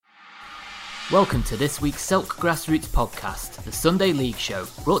Welcome to this week's Selk Grassroots podcast, the Sunday League Show,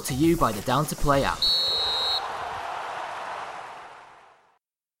 brought to you by the Down to Play app.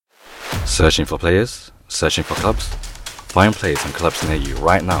 Searching for players? Searching for clubs? Find players and clubs near you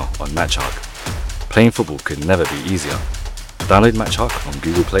right now on MatchHawk. Playing football could never be easier. Download MatchHawk on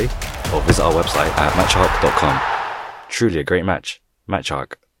Google Play or visit our website at matchhawk.com. Truly a great match.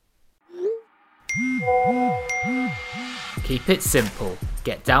 MatchHawk. Keep it simple.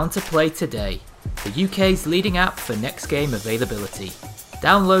 Get Down to Play today, the UK's leading app for next game availability.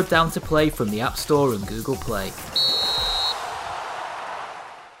 Download Down to Play from the App Store and Google Play.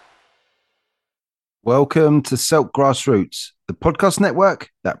 Welcome to Selk Grassroots, the podcast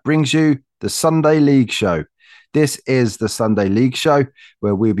network that brings you the Sunday League Show. This is the Sunday League Show,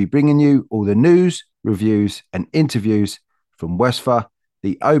 where we'll be bringing you all the news, reviews and interviews from Westphal,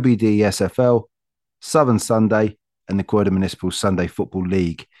 the OBDSFL, Southern Sunday and the Croydon Municipal Sunday Football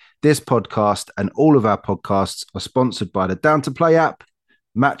League. This podcast and all of our podcasts are sponsored by the Down to Play app,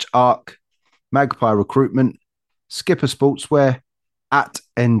 MatchHawk, Magpie Recruitment, Skipper Sportswear, at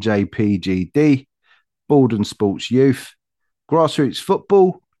NJPGD, Borden Sports Youth, Grassroots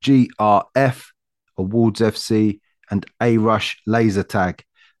Football, GRF, Awards FC, and A-Rush Laser Tag.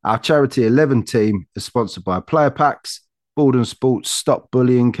 Our Charity 11 team is sponsored by Player Packs, Borden Sports Stop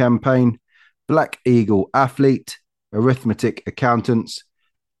Bullying Campaign, Black Eagle Athlete, Arithmetic Accountants,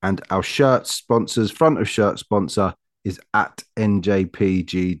 and our shirt sponsors, front of shirt sponsor is at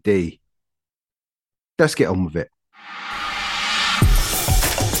NJPGD. Let's get on with it.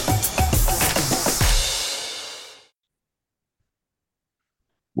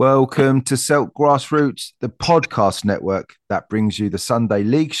 Welcome to Selk Grassroots, the podcast network that brings you the Sunday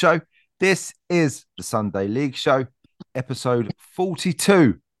League Show. This is the Sunday League Show, episode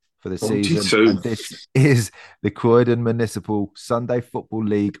 42 for the 42. Season. And this is the Croydon Municipal Sunday Football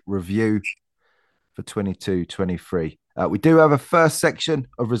League review for 22-23. We do have a first section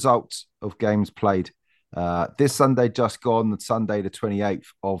of results of games played. This Sunday just gone, the Sunday the 28th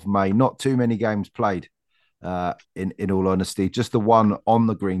of May. Not too many games played. In all honesty, just the one on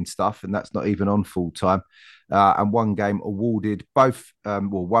the green stuff, and that's not even on full time. And one game awarded, both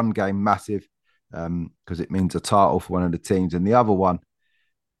one game massive because it means a title for one of the teams, and the other one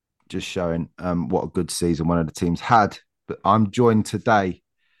just showing what a good season one of the teams had. But I'm joined today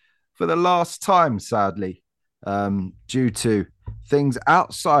for the last time, sadly, due to things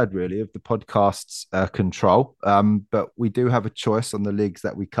outside really of the podcast's control. But we do have a choice on the leagues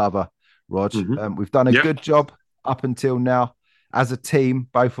that we cover. Rog, we've done a good job up until now as a team,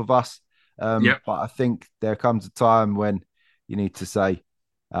 both of us. But I think there comes a time when you need to say,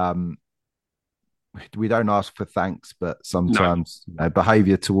 we don't ask for thanks, but sometimes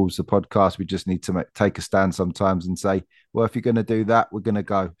behaviour towards the podcast, we just need to take a stand sometimes and say, well, if you're going to do that, we're going to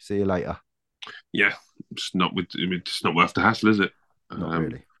go. See you later. Yeah, it's not worth the hassle, is it? Not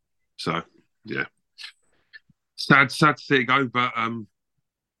really. So, yeah. Sad to see it go, but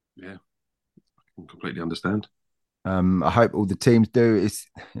yeah. Completely understand. I hope all the teams do. It's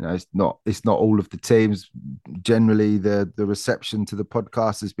not all of the teams. Generally, the reception to the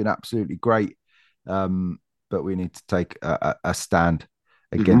podcast has been absolutely great. But we need to take a stand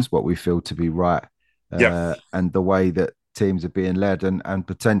against what we feel to be right. And the way that teams are being led and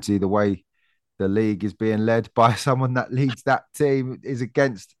potentially the way the league is being led by someone that leads that team is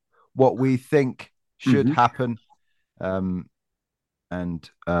against what we think should happen. And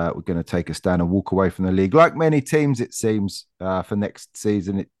we're going to take a stand and walk away from the league. Like many teams, it seems, for next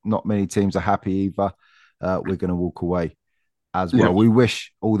season, not many teams are happy either. We're going to walk away as well. We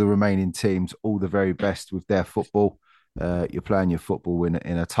wish all the remaining teams all the very best with their football. You're playing your football in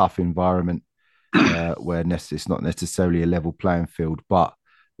a tough environment where it's not necessarily a level playing field, but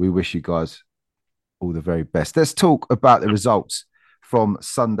we wish you guys all the very best. Let's talk about the results from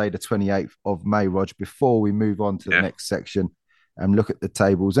Sunday, the 28th of May, Rog, before we move on to the next section. And look at the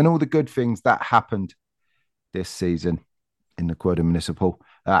tables and all the good things that happened this season in the Croydon Municipal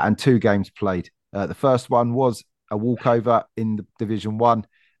and two games played. The first one was a walkover in the Division 1.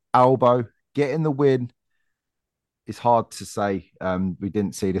 Albo getting the win. It's hard to say. We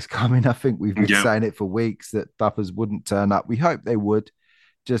didn't see this coming. I think we've been saying it for weeks that Duffers wouldn't turn up. We hope they would,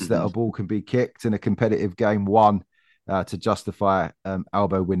 just that a ball can be kicked in a competitive game one to justify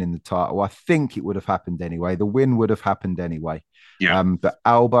Albo winning the title. I think it would have happened anyway. The win would have happened anyway. But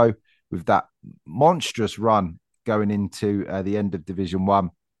Albo, with that monstrous run going into the end of Division 1,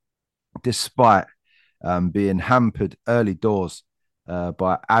 despite being hampered early doors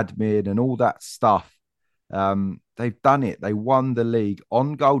by admin and all that stuff, they've done it. They won the league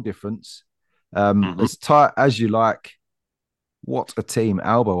on goal difference, as tight as you like. What a team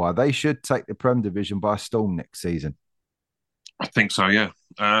Albo are. They should take the Prem Division by storm next season. I think so, yeah.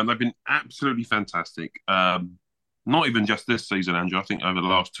 They've been absolutely fantastic. Not even just this season, Andrew. I think over the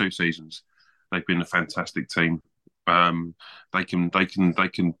last 2 seasons, they've been a fantastic team. They can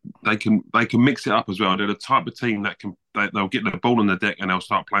mix it up as well. They're the type of team that they'll get the ball on the deck and they'll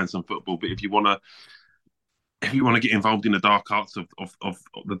start playing some football. But if you want to get involved in the dark arts of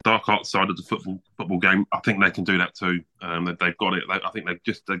the dark arts side of the football game, I think they can do that too. They've got it. I think they've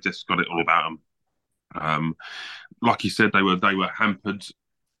just got it all about them. Like you said, they were hampered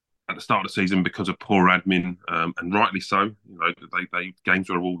at the start of the season because of poor admin, and rightly so. They games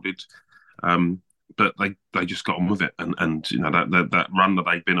were awarded, but they just got on with it, and that run that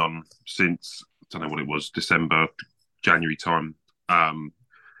they've been on since, I don't know what it was, December, January time.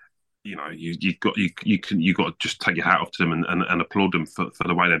 You've got to just take your hat off to them and applaud them for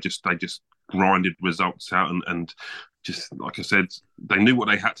the way they just grinded results out, and just like I said, they knew what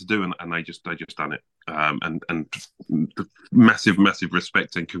they had to do, and they just done it. And massive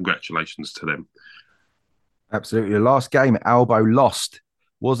respect and congratulations to them. Absolutely. The last game Albo lost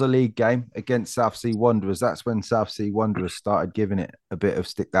was a league game against South Sea Wanderers. That's when South Sea Wanderers started giving it a bit of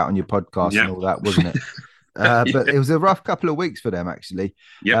stick that on your podcast and all that, wasn't it? But it was a rough couple of weeks for them, actually.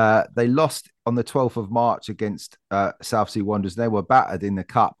 They lost on the 12th of March against South Sea Wanderers. They were battered in the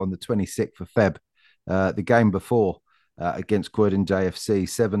Cup on the 26th of Feb. The game before against Croydon JFC,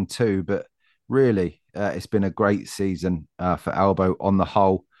 7-2. But really, it's been a great season for Albo on the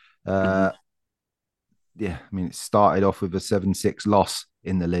whole. Yeah, I mean, it started off with a 7-6 loss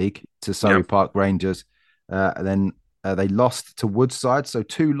in the league to Surrey Park Rangers. And then they lost to Woodside. So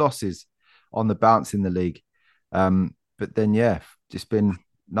 2 losses on the bounce in the league. But then, just been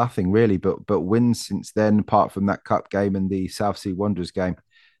nothing really but wins since then, apart from that cup game and the South Sea Wanderers game.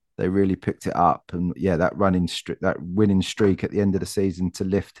 They really picked it up. And that winning streak at the end of the season to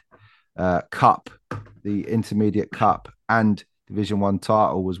lift cup, the intermediate cup and Division 1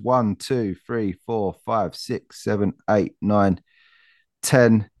 title was 1, 2, 3, 4, 5, 6, 7, 8, 9,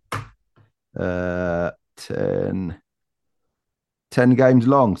 10. 10 games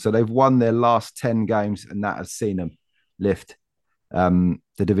long. So they've won their last 10 games, and that has seen them lift the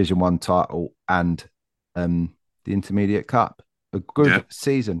Division 1 title and the Intermediate Cup. A good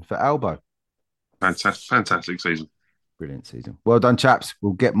season for Albo. Fantastic season. Brilliant season. Well done, chaps.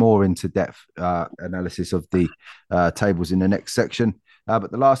 We'll get more into depth analysis of the tables in the next section.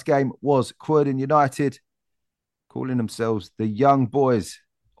 But the last game was Croydon United, calling themselves the Young Boys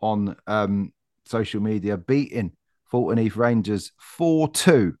on social media, beating Fulton Heath Rangers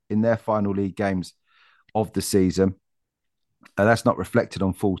 4-2 in their final league games of the season. That's not reflected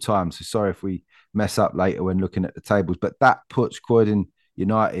on full time, so sorry if we mess up later when looking at the tables, but that puts Croydon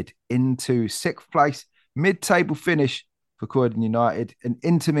United into 6th place, mid-table finish for Croydon United, an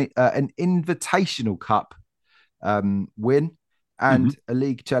Invitational Cup win and a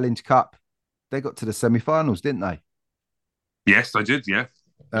League Challenge Cup. They got to the semi-finals, didn't they? Yes, they did, yeah.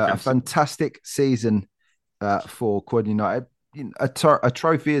 A fantastic season for Croydon United. A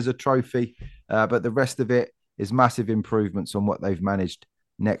trophy is a trophy, but the rest of it is massive improvements on what they've managed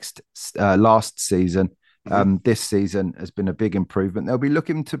last season. This season has been a big improvement. They'll be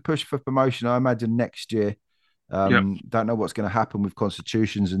looking to push for promotion, I imagine, next year. Don't know what's going to happen with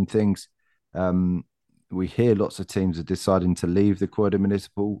constitutions and things. We hear lots of teams are deciding to leave the Croydon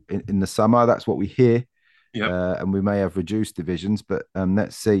Municipal in the summer. That's what we hear. And we may have reduced divisions, but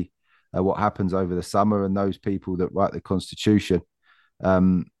let's see what happens over the summer and those people that write the constitution.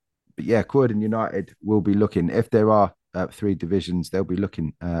 But yeah, Croydon United will be looking, if there are 3 divisions, they'll be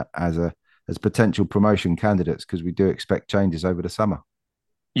looking as potential promotion candidates, because we do expect changes over the summer.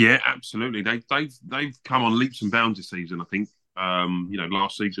 Yeah, absolutely. They've come on leaps and bounds this season. I think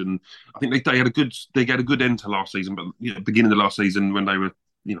last season, I think they had a good end to last season, but beginning of last season when they were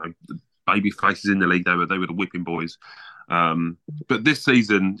baby faces in the league, they were the whipping boys. But this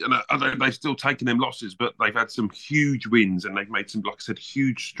season, they've still taken them losses, but they've had some huge wins and they've made some, like I said,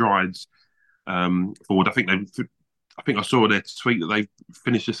 huge strides forward. I think I saw their tweet that they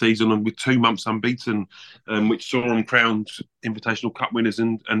finished the season with 2 months unbeaten, which saw them crowned Invitational Cup winners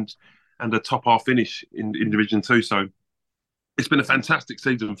and a top half finish in Division 2. So it's been a fantastic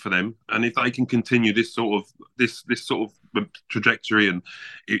season for them, and if they can continue this sort of trajectory and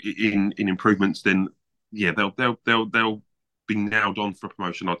in improvements, then they'll be nailed on for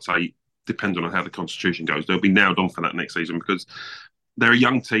promotion. I'd say, depending on how the constitution goes, they'll be nailed on for that next season, because they're a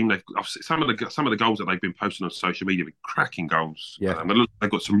young team. They've some of the goals that they've been posting on social media are cracking goals. They've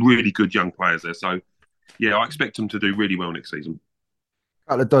got some really good young players there. So I expect them to do really well next season.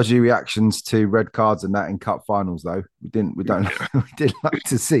 couple of dodgy reactions to red cards and that in cup finals, though. We don't, Yeah. we didn't like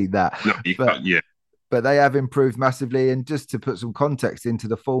to see that. No, you But can't, yeah. but they have improved massively. And just to put some context into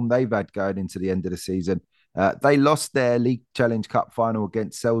the form they've had going into the end of the season, they lost their League Challenge Cup final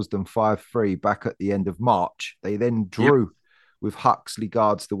against Selsdon 5-3 back at the end of March. They then Yep. drew with Huxley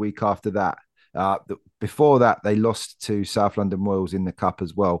Guards the week after that. Before that, they lost to South London Royals in the Cup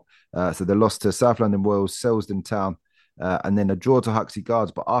as well. So they lost to South London Royals, Selsdon Town, and then a draw to Huxley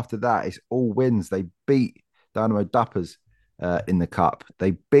Guards. But after that, it's all wins. They beat Dynamo Duppers in the Cup.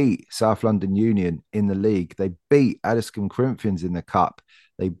 They beat South London Union in the league. They beat Addiscombe Corinthians in the Cup.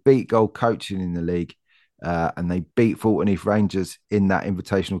 They beat Gold Coaching in the league. And they beat Fulton Heath Rangers in that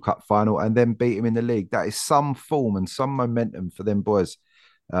Invitational Cup final and then beat him in the league. That is some form and some momentum for them boys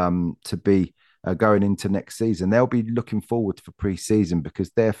to be going into next season. They'll be looking forward for pre-season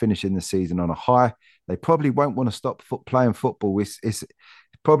because they're finishing the season on a high. They probably won't want to stop playing football. It's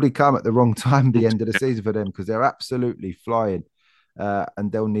probably come at the wrong time, the end of the season for them, because they're absolutely flying.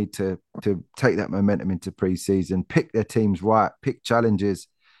 And they'll need to take that momentum into pre-season, pick their teams right, pick challenges,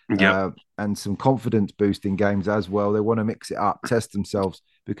 Yep. and some confidence boosting games as well. They want to mix it up, test themselves,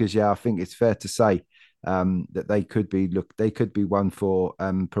 because I think it's fair to say that they could be one for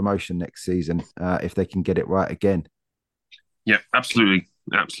promotion next season if they can get it right again. Yeah, absolutely.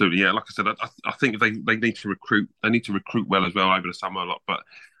 Absolutely. Yeah, like I said, I think they need to recruit. They need to recruit well as well over the summer a lot. But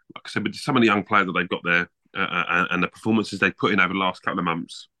like I said, with some of the young players that they've got there and the performances they've put in over the last couple of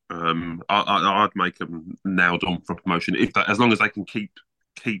months, I'd make them nailed on for promotion as long as they can keep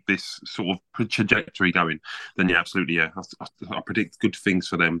this sort of trajectory going. Then yeah, absolutely. Yeah, I predict good things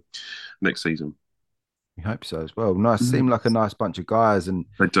for them next season. We hope so as well. Nice, seem like a nice bunch of guys, and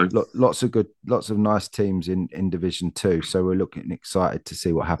They do. lots of nice teams in Division Two. So we're looking excited to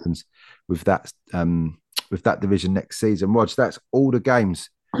see what happens with that division next season. Rog, that's all the games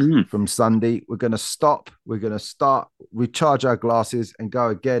from Sunday. We're going to stop. We're going to start. We charge our glasses and go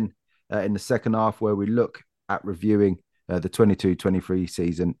again in the second half, where we look at reviewing the 22-23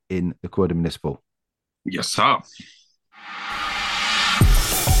 season in the Croydon Municipal. Yes, sir.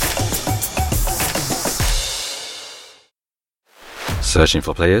 Searching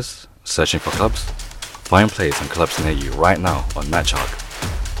for players? Searching for clubs? Find players and clubs near you right now on MatchHawk.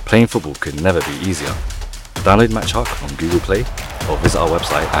 Playing football could never be easier. Download MatchHawk on Google Play or visit our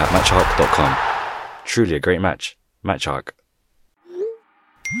website at matchhawk.com. Truly a great match. MatchHawk.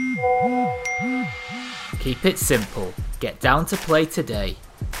 Keep it simple. Get down to play today.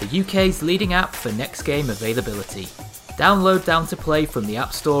 The UK's leading app for next game availability. Download Down to Play from the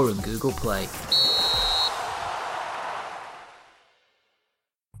App Store and Google Play.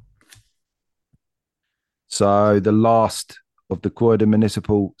 So the last of the Croydon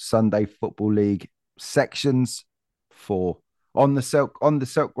Municipal Sunday Football League sections for on the Silk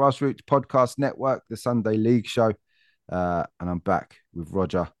Grassroots Podcast Network, the Sunday League show, and I'm back with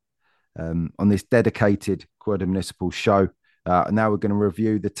Roger on this dedicated Croydon Municipal show. And now we're going to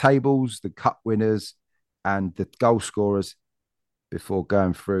review the tables, the cup winners, and the goal scorers before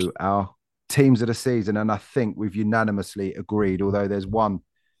going through our teams of the season. And I think we've unanimously agreed, although there's one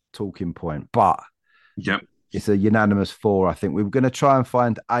talking point, but yep, it's a unanimous 4. I think we were going to try and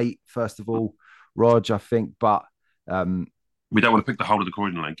find 8 first of all, Rog, I think, but we don't want to pick the whole of the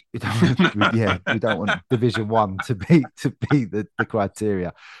Croydon League. We don't want Division 1 to be the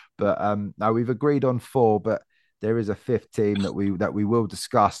criteria. But no, we've agreed on 4, but there is a 5th team that we will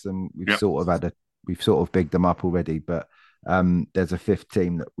discuss, and we've sort of bigged them up already. But there's a 5th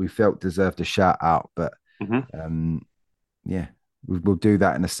team that we felt deserved a shout out. But we'll do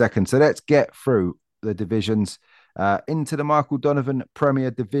that in a second. So let's get through the divisions into the Michael Donovan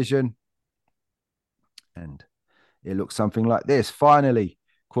Premier Division, and it looks something like this. Finally,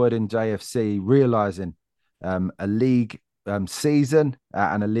 Croydon JFC realising a league season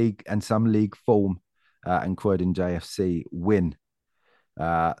and a league and some league form, and Croydon JFC win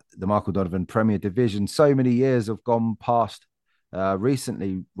the Michael Donovan Premier Division. So many years have gone past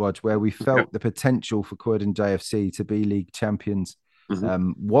recently, Rog, where we felt the potential for Croydon JFC to be league champions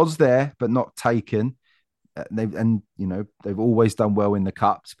was there, but not taken. They've always done well in the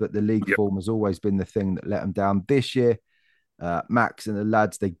cups, but the league form has always been the thing that let them down. This year, Max and the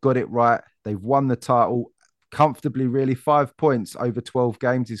lads, they got it right. They've won the title comfortably, really. 5 points over 12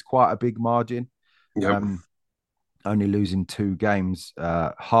 games is quite a big margin. Only losing 2 games,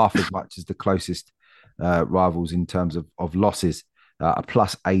 half as much as the closest rivals in terms of losses. A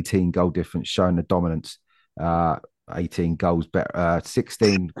plus 18 goal difference, showing the dominance. 18 goals better,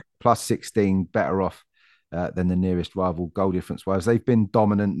 16 plus 16 better off than the nearest rival goal difference wise. They've been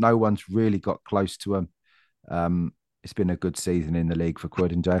dominant. No one's really got close to them. it's been a good season in the league for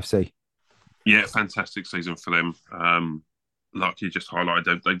Croydon JFC. Yeah, fantastic season for them. Like you just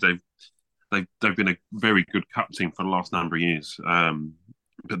highlighted, they've been a very good cup team for the last number of years.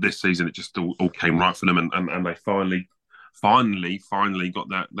 But this season it just all came right for them, and they finally got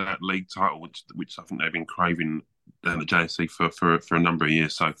that league title, which I think they've been craving down at JSC for a number of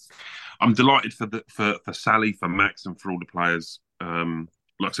years. So I'm delighted for Sally, for Max, and for all the players.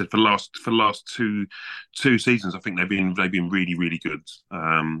 Like I said, for the last two seasons, I think they've been really really good.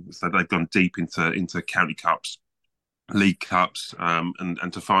 So they've gone deep into county cups, league cups,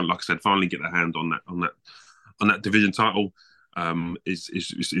 and to like I said, finally get their hand on that division title.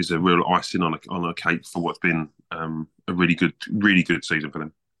 Is a real icing on a cake for what's been a really good season for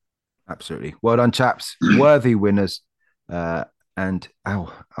them. Absolutely. Well done, chaps. Worthy winners. And I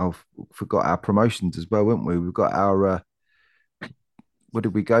forgot our promotions as well, weren't we? We've got our what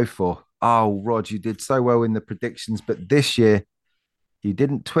did we go for? Oh, Rod, you did so well in the predictions, but this year you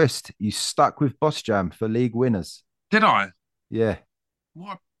didn't twist. You stuck with Boss Jam for league winners. Did I? Yeah.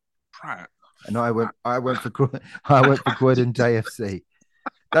 What a prat. And I went for Croydon JFC.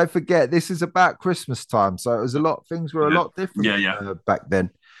 Don't forget, this is about Christmas time, so it was things were a lot different back then.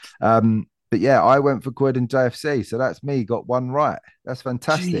 But yeah, I went for Croydon JFC, so that's me, got one right. That's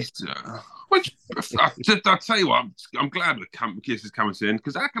fantastic. Which I'll tell you what, I'm glad the Kiss is coming to an end,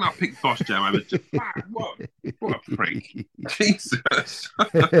 because how can I pick Boss Jam over what a freak. Jesus.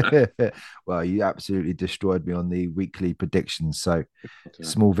 Well, you absolutely destroyed me on the weekly predictions, so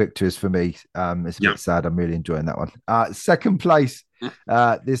small victories for me. It's a bit sad. I'm really enjoying that one. Second place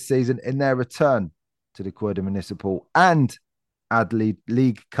this season in their return to the Croydon Municipal and Adelaide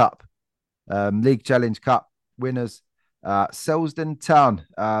League Cup, League Challenge Cup winners. Selsdon Town,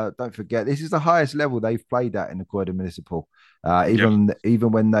 don't forget, this is the highest level they've played at in the Croydon Municipal. Even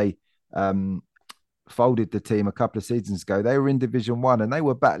when they folded the team a couple of seasons ago, they were in Division 1 and they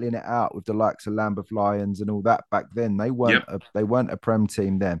were battling it out with the likes of Lambeth Lions and all that back then. They weren't a Prem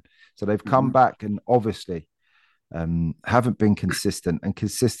team then. So they've come back and obviously haven't been consistent, and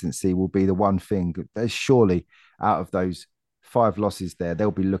consistency will be the one thing. There's surely, out of those 5 losses there, they'll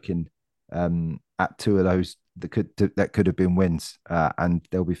be looking at 2 of those that could have been wins, and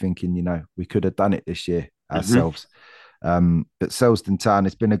they'll be thinking, we could have done it this year ourselves. But Selsdon Town,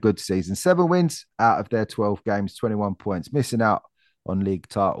 it's been a good season. 7 wins out of their 12 games, 21 points, missing out on league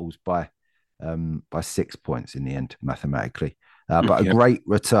titles by 6 points in the end, mathematically. But a great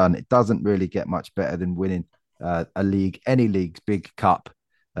return. It doesn't really get much better than winning a league. Any league's big cup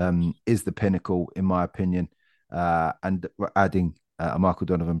is the pinnacle, in my opinion. And adding a Michael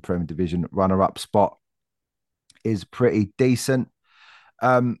Donovan Premier Division runner-up spot is pretty decent.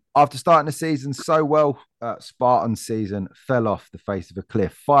 After starting the season so well, Spartan's season fell off the face of a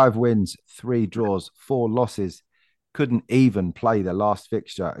cliff. 5 wins, 3 draws, 4 losses. Couldn't even play the last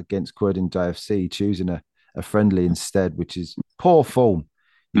fixture against Croydon JFC, choosing a friendly instead, which is poor form.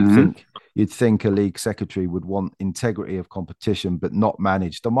 You'd think a league secretary would want integrity of competition, but not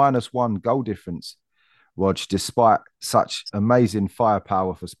manage. The -1 goal difference, Rog, despite such amazing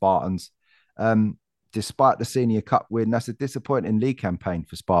firepower for Spartans. Despite the Senior Cup win, that's a disappointing league campaign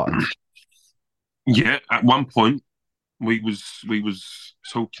for Spartans. Yeah, at one point we was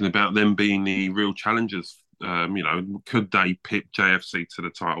talking about them being the real challengers. Could they pip JFC to the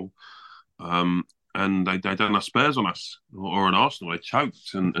title? And they done a Spurs on us or an Arsenal. They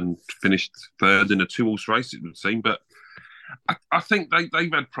choked and finished 3rd in a 2-horse race, it would seem. But I think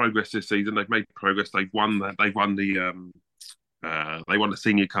they've had progress this season. They've made progress. They've won the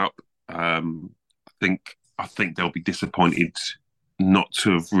Senior Cup. I think they'll be disappointed not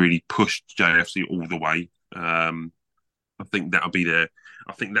to have really pushed JFC all the way. I think that'll be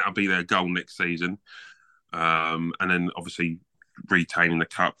their goal next season, and then obviously retaining the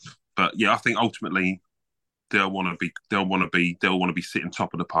cup. But yeah, I think ultimately they'll want to be sitting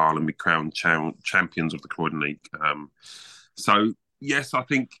top of the pile and be crowned champions of the Croydon League. So yes, I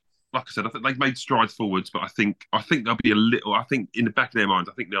think, like I said, I think they've made strides forwards, but I think they'll be a little. I think in the back of their minds,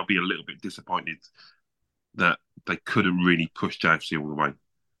 I think they'll be a little bit disappointed that they couldn't really push JFC all the way.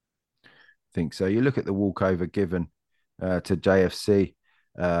 I think so. You look at the walkover given to JFC,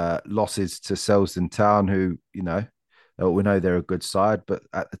 losses to Selsdon Town, who we know they're a good side, but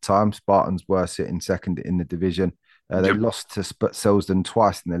at the time Spartans were sitting second in the division. They lost to Selsdon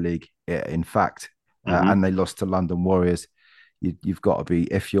twice in the league, in fact, and they lost to London Warriors. You've got to be,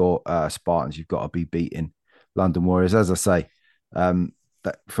 if you're Spartans, you've got to be beating London Warriors. As I say,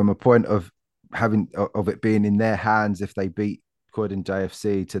 that from a point of it being in their hands, if they beat Croydon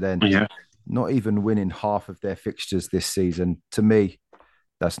JFC, to then not even winning half of their fixtures this season, to me,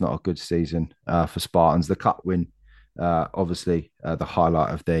 that's not a good season for Spartans. The cup win obviously the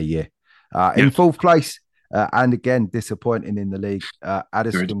highlight of their year. Yeah, In fourth place, and again disappointing in the league, very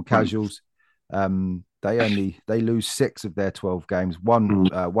Addiscombe disappointing. Casuals. They lose 6 of their 12 games,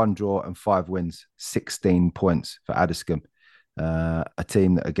 one draw and 5 wins, 16 points for Addiscombe. A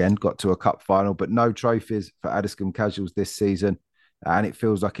team that again got to a cup final, but no trophies for Addiscombe Casuals this season, and it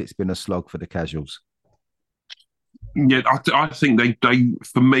feels like it's been a slog for the Casuals. Yeah, I think they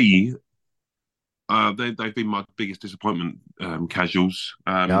for me, they've been my biggest disappointment. Casuals,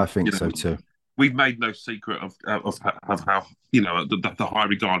 Yeah, I think so too. we've made no secret of how the high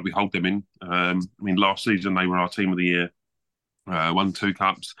regard we hold them in. I mean, last season they were our team of the year, won 2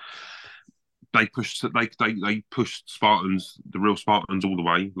 cups. They pushed Spartans, the real Spartans, all the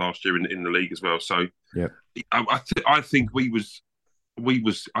way last year in the league as well. So Yeah, I think me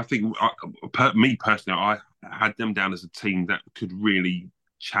personally, I had them down as a team that could really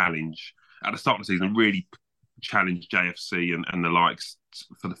challenge at the start of the season, really challenge JFC and the likes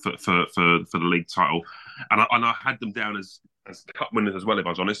for the league title, and I had them down as cup winners as well, if I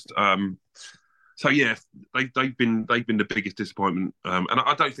was honest. So yeah, they've been the biggest disappointment, and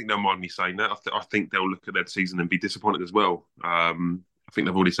I don't think they'll mind me saying that. I think they'll look at their season and be disappointed as well. I think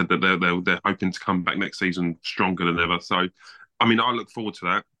they've already said that they're hoping to come back next season stronger than ever. So, I mean, I look forward to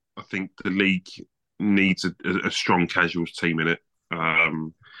that. I think the league needs a strong casuals team in it.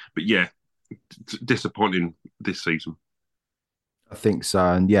 But yeah, disappointing this season. I think so.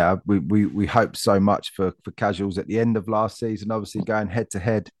 And yeah, we hope so much for Casuals at the end of last season, obviously going head to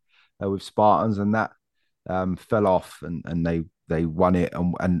head with Spartans, and that fell off, and they won it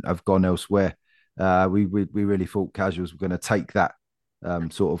and have gone elsewhere. We really thought Casuals were going to take that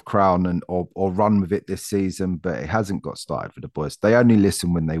sort of crown and or run with it this season, but it hasn't got started for the boys. They only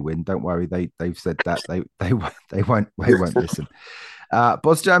listen when they win. Don't worry, they've said that they won't listen.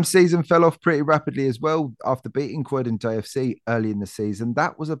 Bosjam season fell off pretty rapidly as well after beating Quid and JFC early in the season.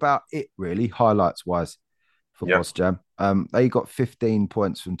 That was about it, really, highlights wise for Yeah, Bosjam. They got 15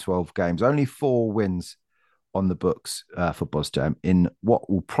 points from 12 games, only 4 wins on the books for Bosjam in what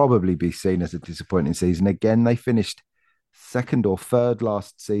will probably be seen as a disappointing season. Again, they finished second or third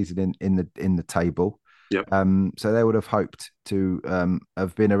last season in the table. yeah, So they would have hoped to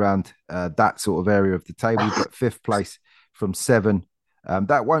have been around that sort of area of the table, but 5th place from 7.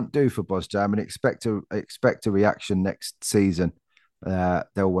 That won't do for Bosjam, and expect a reaction next season.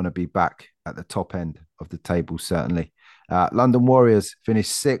 They'll want to be back at the top end of the table, certainly. London Warriors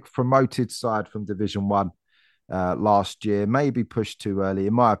finished 6th, promoted side from Division 1 last year. Maybe pushed too early,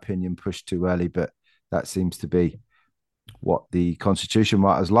 in my opinion, pushed too early, but that seems to be what the Constitution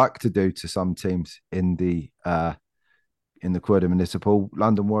writers like to do to some teams in the Quirder Municipal.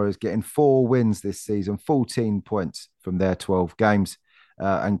 London Warriors getting 4 wins this season, 14 points from their 12 games.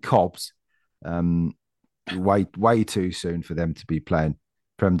 And Cobbs, way too soon for them to be playing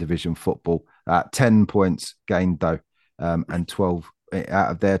Prem Division football. 10 points gained though, and 12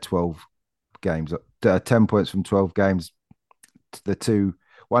 out of their 12 games. 10 points from 12 games.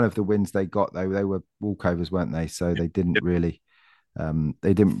 One of the wins they got though, they were walkovers, weren't they? So they didn't really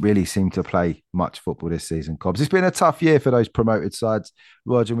seem to play much football this season. Cobbs. It's been a tough year for those promoted sides,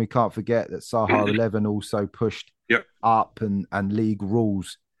 Roger. And we can't forget that Sahar 11 also pushed up, and league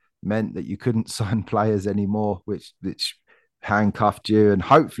rules meant that you couldn't sign players anymore, which handcuffed you. And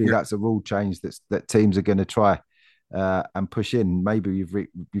hopefully that's a rule change that teams are going to try and push in. Maybe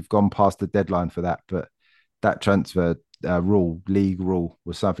you've gone past the deadline for that, but that transfer league rule,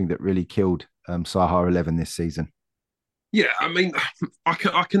 was something that really killed Sahar 11 this season. Yeah. I mean,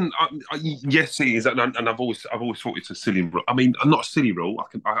 yes, it is, and I've always thought it's a silly rule. I mean, not a silly rule.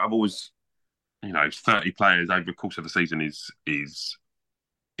 I've always, 30 players over the course of the season is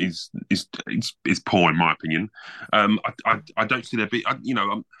poor in my opinion. I don't see there be.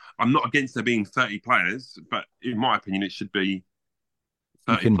 I'm not against there being 30 players, but in my opinion, it should be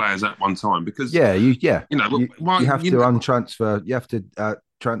 30 players at one time, because you have to untransfer. You have to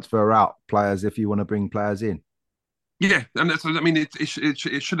transfer out players if you want to bring players in. Yeah, and that's, I mean, it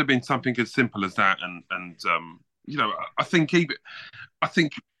should have been something as simple as that, and I think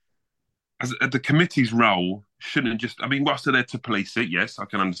as the committee's role shouldn't just. I mean, whilst they're there to police it, yes, I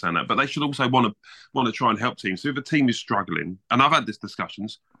can understand that, but they should also want to try and help teams. So if a team is struggling, and I've had these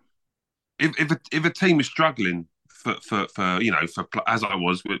discussions, if a team is struggling for as I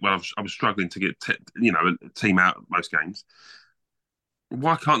was when I was struggling to get a team out of most games.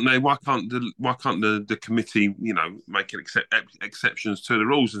 Why can't they? Why can't the committee, make exceptions to the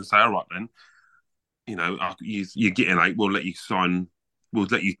rules and say, all right, then, you're getting 8. We'll let you sign. We'll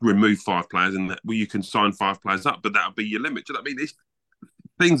let you remove 5 players, and you can sign 5 players up, but that'll be your limit. Do you know what I mean? It's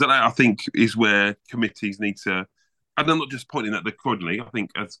things like that. I think is where committees need to and I'm not just pointing at the Croydon League. I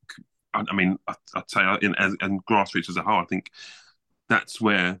think I'd say in grassroots as a whole, I think that's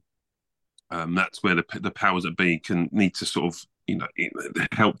where the powers that be can need to sort of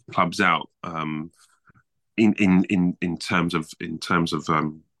help clubs out in terms of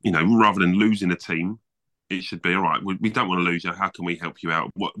rather than losing a team, it should be all right. We don't want to lose you. How can we help you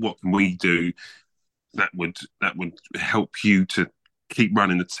out? What can we do that would help you to keep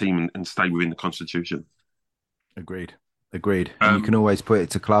running the team and stay within the constitution? Agreed. And you can always put it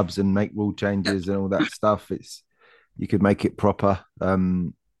to clubs and make rule changes and all that stuff. You could make it proper.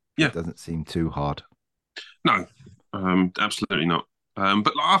 It doesn't seem too hard. No, absolutely not.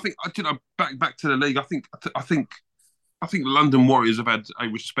 But I think back to the league. I think London Warriors have had a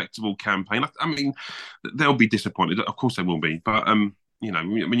respectable campaign. I mean, they'll be disappointed. Of course, they will be. But when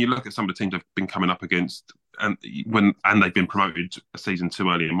you look at some of the teams they've been coming up against, and they've been promoted a season too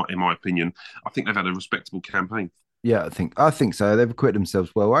early, in my opinion, I think they've had a respectable campaign. Yeah, I think so. They've acquitted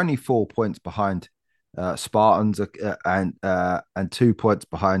themselves well. Only 4 points behind Spartans and 2 points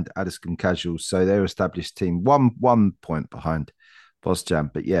behind Addiscombe Casuals. So they're established team. One point behind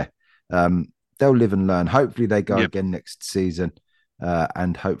Bosjam. But yeah, they'll live and learn. Hopefully they go again next season,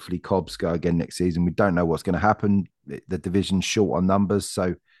 and hopefully Cobbs go again next season. We don't know what's going to happen. The division's short on numbers,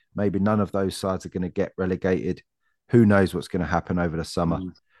 so maybe none of those sides are going to get relegated. Who knows what's going to happen over the summer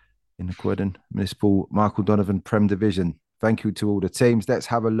in the Croydon Municipal Michael Donovan Prem Division. Thank you to all the teams. Let's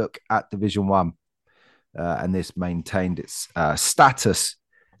have a look at Division 1. And this maintained its status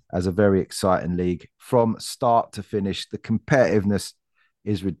as a very exciting league from start to finish. The competitiveness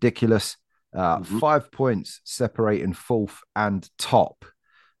is ridiculous. 5 points separating fourth and top,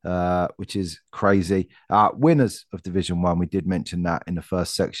 which is crazy. Winners of Division 1, we did mention that in the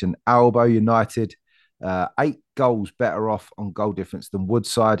first section. Albo United, 8 goals better off on goal difference than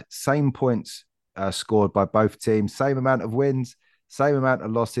Woodside. Same points scored by both teams. Same amount of wins, same amount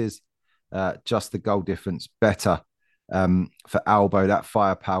of losses. Just the goal difference better for Albo. That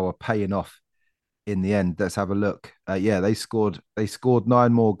firepower paying off in the end. Let's have a look. They scored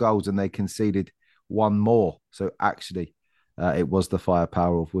 9 more goals and they conceded 1 more. So actually, it was the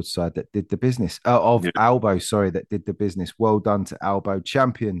firepower of Woodside that did the business. Albo, that did the business. Well done to Albo,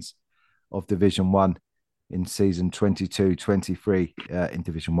 champions of Division 1 in season 22-23 in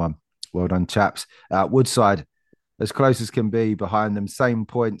Division 1. Well done, chaps. Woodside, as close as can be behind them, same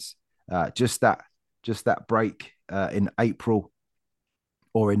points. Just that break in April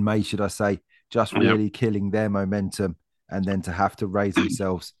or in May, should I say, just really killing their momentum, and then to have to raise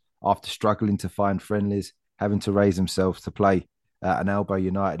themselves after struggling to find friendlies, having to raise themselves to play an Albo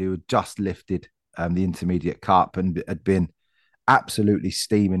United who had just lifted the Intermediate Cup and had been absolutely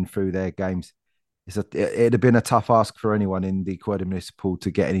steaming through their games. It'd have been a tough ask for anyone in the Croydon Municipal to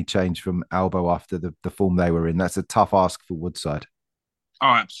get any change from Albo after the form they were in. That's a tough ask for Woodside.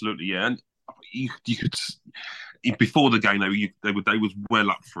 Oh, absolutely, yeah. And you could before the game they was well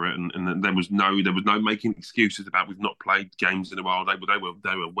up for it, and there was no making excuses about we've not played games in a while. They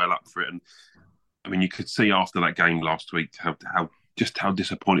were well up for it, and I mean you could see after that game last week how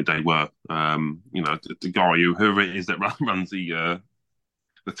disappointed they were. The guy whoever it is that runs the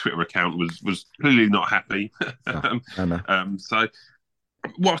Twitter account was clearly not happy. So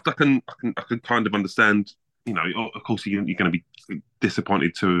whilst I can kind of understand, of course you're going to be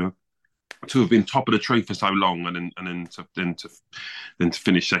disappointed to have been top of the tree for so long and then to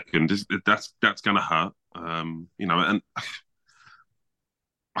finish second. That's going to hurt. And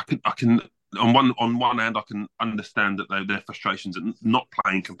I can on one hand I can understand that their frustrations at not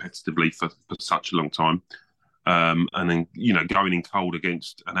playing competitively for such a long time. And then going in cold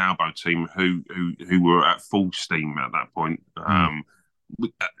against an Albo team who were at full steam at that point. I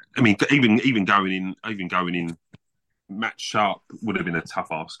mean, even going in match sharp would have been a tough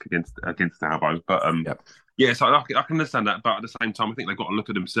ask against Albo. But so I can understand that. But at the same time, I think they've got to look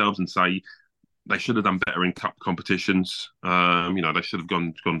at themselves and say they should have done better in cup competitions. They should have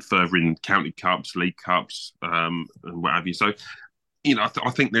gone further in county cups, league cups, and what have you. So, I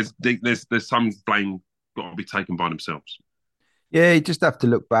think there's some blame got to be taken by themselves. Yeah, you just have to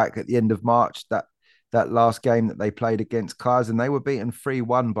look back at the end of March, that last game that they played against Kaizen. They were beaten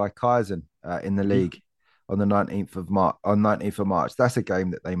 3-1 by Kaizen in the league on the 19th of March. That's a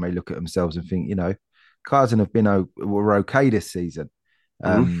game that they may look at themselves and think, Kaizen were okay this season.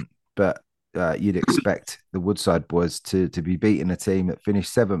 But you'd expect the Woodside boys to be beating a team that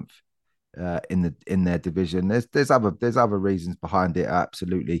finished 7th in their division. There's other reasons behind it. I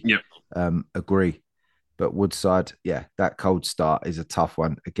absolutely agree. But Woodside, that cold start is a tough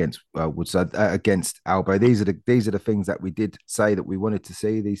one against Woodside, against Albo. These are the things that we did say that we wanted to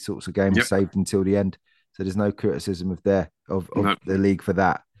see. These sorts of games saved until the end. so there's no criticism of No. the league for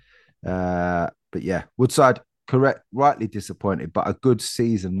that. But yeah, Woodside, correct, rightly disappointed, but a good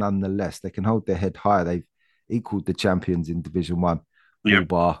season nonetheless. They can hold their head higher. They've equaled the champions in Division One,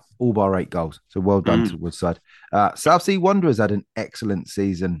 Yep. all bar 8 goals. So well done to Woodside. South Sea Wanderers had an excellent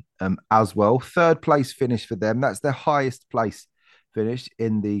season as well. 3rd place finish for them. That's their highest place finish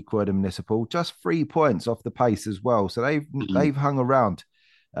in the Croydon Municipal. Just 3 points off the pace as well. So they've hung around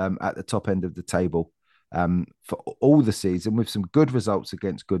at the top end of the table for all the season with some good results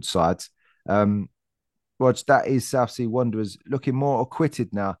against good sides. Rog, that is South Sea Wanderers looking more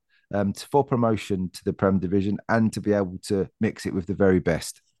acquitted now for promotion to the Prem Division and to be able to mix it with the very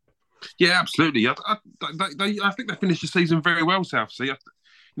best. Yeah, absolutely. I think they finished the season very well, South Sea.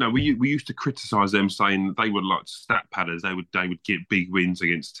 We used to criticise them, saying they were like stat padders. They would get big wins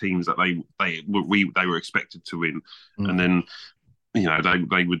against teams that they were expected to win, and then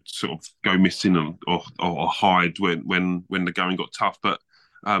they would sort of go missing or hide when the going got tough. But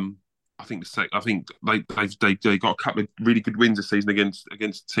I think they got a couple of really good wins this season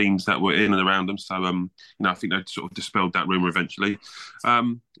against teams that were in and around them. So I think they sort of dispelled that rumour eventually.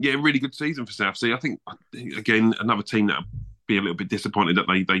 Really good season for South Sea. I think again another team that be a little bit disappointed that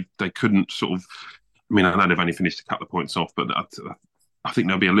they couldn't sort of. I mean, I know they've only finished a couple of points off, but I think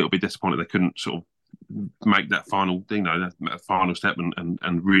they'll be a little bit disappointed they couldn't sort of make that final, that final step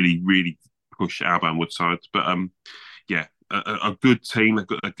and really push Alba and Woodside. But a good team. They've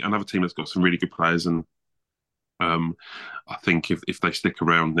got another team that's got some really good players, and I think if they stick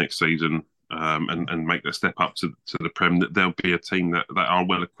around next season and make their step up to the Prem, that there'll be a team that are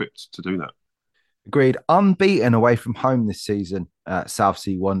well equipped to do that. Agreed. Unbeaten away from home this season, South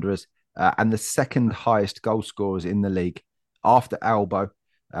Sea Wanderers, and the 2nd highest goal scorers in the league after Albo.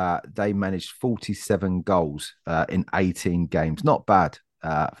 They managed 47 goals in 18 games. Not bad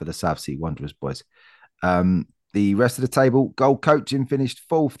for the South Sea Wanderers boys. The rest of the table, Gold Coaching finished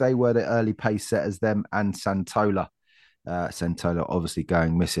 4th. They were the early pace setters, them and Santola. Santola obviously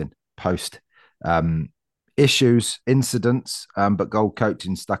going missing post incidents, but Gold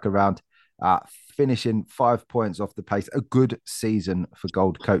Coaching stuck around, finishing 5 points off the pace. A good season for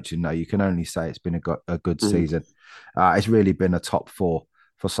Gold Coaching. No, you can only say it's been a good season. It's really been a top 4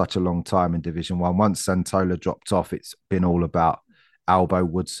 for such a long time in Division 1. Once Santola dropped off, it's been all about Albo,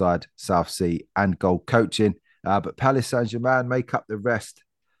 Woodside, South Sea and Gold Coaching. But Paris Saint-Germain make up the rest,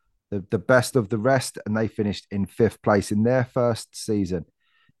 the best of the rest, and they finished in 5th place in their first season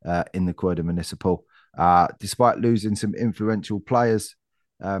in the Croydon Municipal. Despite losing some influential players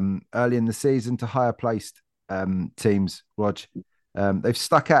early in the season to higher placed teams, Rog, they've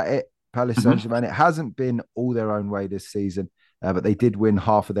stuck at it, Paris Saint-Germain. It hasn't been all their own way this season, but they did win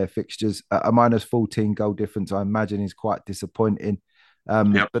half of their fixtures. A minus 14 goal difference, I imagine, is quite disappointing.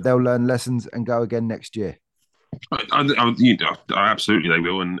 But they'll learn lessons and go again next year. Absolutely they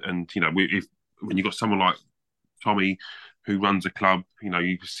will, and when you've got someone like Tommy who runs a club,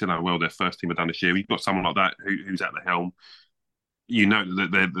 you still know well their first team have done this year. You've got someone like that who's at the helm.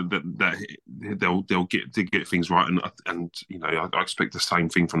 That they'll get things right, and I expect the same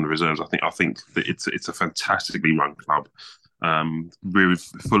thing from the reserves. I think that it's a fantastically run club, really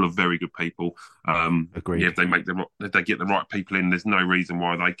full of very good people. Agreed. If they get the right people in, there's no reason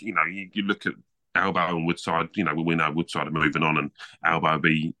why they. You look at Alba and Woodside. We know Woodside are moving on, and Alba will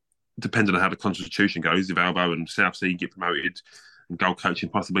be depending on how the constitution goes. If Alba and South Sea get promoted, and Gold Coaching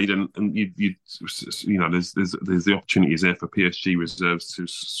possibly, then and there's the opportunities there for PSG reserves to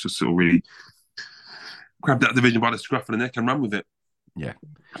sort of really grab that division by the scruff of the neck and run with it. Yeah.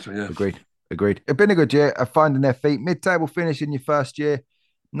 So yeah, agreed. It's been a good year of finding their feet. Mid-table finish in your first year,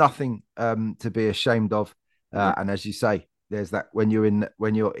 nothing to be ashamed of. And as you say, there's that when you're in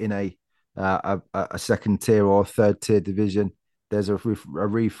a second tier or third tier division, there's a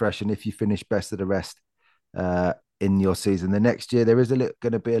refresh, and if you finish best of the rest in your season, the next year there is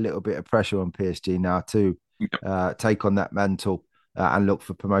going to be a little bit of pressure on PSG now to take on that mantle and look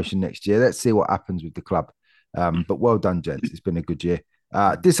for promotion next year. Let's see what happens with the club. But well done, gents. It's been a good year.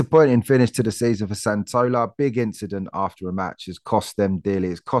 Disappointing finish to the season for Santola. Big incident after a match has cost them dearly.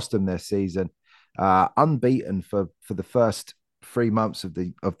 It's cost them their season. Unbeaten for the first 3 months of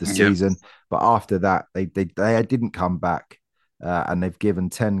the season, but after that they didn't come back, and they've given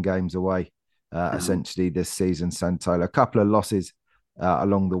 10 games away essentially this season. Santola, a couple of losses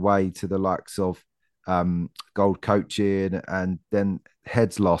along the way to the likes of Gold Coaching, and then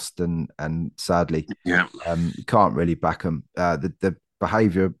heads lost, and sadly you can't really back them. The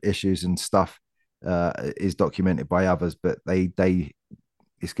behavior issues and stuff is documented by others, but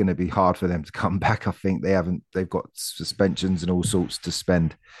it's going to be hard for them to come back. I think they've got suspensions and all sorts to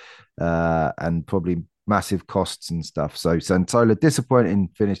spend, and probably massive costs and stuff. So Santola, disappointing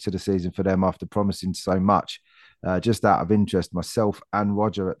finish to the season for them after promising so much. Just out of interest, myself and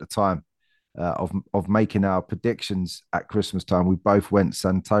Roger at the time of making our predictions at Christmas time, we both went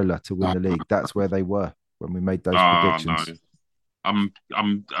Santola to win the league. That's where they were when we made those Oh no, predictions. I'm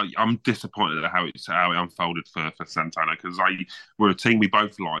I'm disappointed at how it unfolded for Santana because they were a team we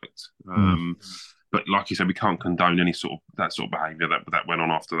both liked. Mm. But like you said, we can't condone any sort of that sort of behaviour that went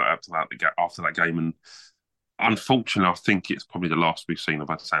on after that game. And unfortunately, I think it's probably the last we've seen of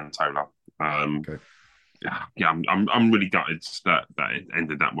Santola. Okay. Yeah, I'm really gutted that it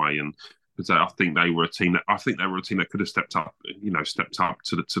ended that way. And because I think they were a team that could have stepped up, stepped up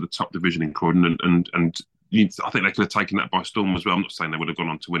to the top division in Croydon, and I think they could have taken that by storm as well. I'm not saying they would have gone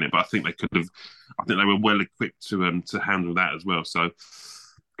on to win it, but I think they could have. I think they were well equipped to handle that as well. So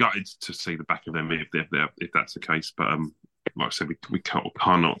gutted to see the back of them if that's the case. But like I said, we cannot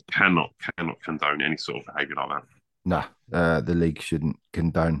condone any sort of behaviour like that. No, the league shouldn't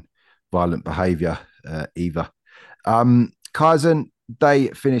condone violent behaviour either. Kaizen, they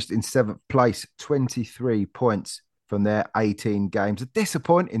finished in seventh place, 23 points from their 18 games. A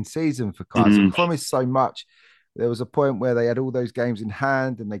disappointing season for Kaizen. Promised so much. There was a point where they had all those games in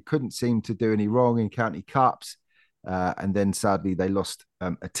hand and they couldn't seem to do any wrong in county cups. And then sadly, they lost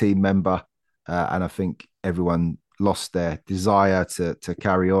a team member. And I think everyone lost their desire to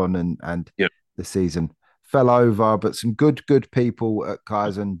carry on and Yep. the season fell over. But some good people at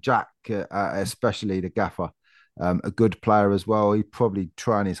Kaizen, Jack, especially the gaffer, a good player as well. He probably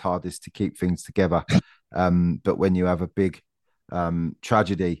trying his hardest to keep things together. But when you have a big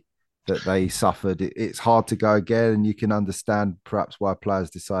tragedy that they suffered, it's hard to go again. And you can understand perhaps why players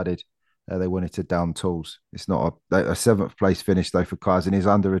decided they wanted to down tools. It's not a seventh place finish though for Kaizen is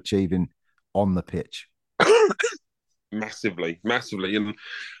underachieving on the pitch. Massively, and like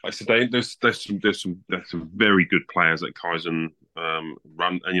I said, there's some very good players at Kaizen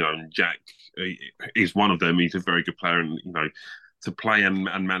run, and Jack is one of them. He's a very good player, and to play and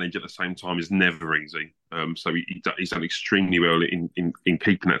manage at the same time is never easy. So he's done extremely well in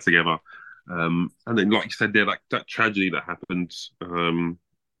keeping that together. And then, like you said, there that tragedy that happened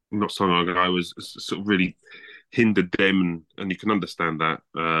not so long ago was sort of really hindered them, and you can understand that.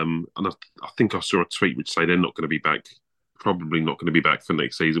 And I think I saw a tweet which say they're not going to be back, probably not going to be back for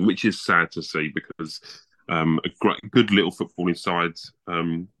next season, which is sad to see because a good little footballing side,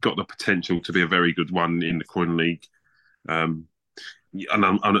 got the potential to be a very good one in the Croydon League. And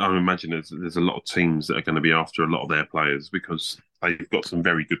I imagine there's a lot of teams that are going to be after a lot of their players because they've got some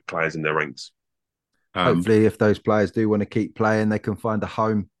very good players in their ranks. Hopefully, if those players do want to keep playing, they can find a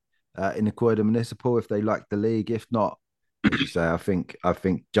home in the Croydon Municipal if they like the league. If not, as you say, I think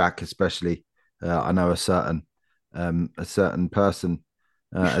Jack especially. I know a certain person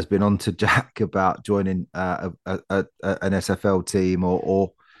has been on to Jack about joining an SFL team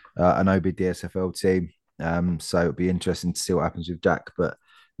or an OBDSFL team. So it'll be interesting to see what happens with Jack. But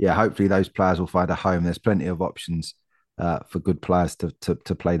yeah, hopefully those players will find a home. There's plenty of options for good players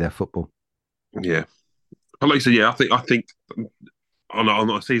to play their football. Yeah, but like I said, yeah, I think on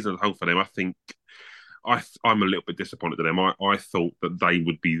a season as a whole for them, I think I'm a little bit disappointed in them. I thought that they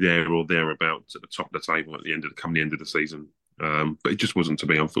would be there or thereabouts at the top of the table at the end of the season, but it just wasn't to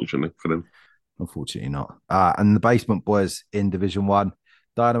be, unfortunately, for them. Unfortunately not. And the Basement Boys in Division 1,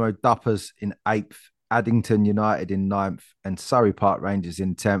 Dynamo Duppers in 8th, Addington United in 9th, and Surrey Park Rangers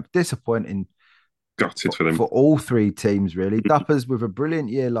in 10th. Disappointing. Gutted for them. For all three teams, really. Duppers with a brilliant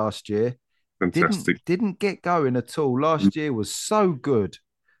year last year. Fantastic. Didn't get going at all. Last year was so good.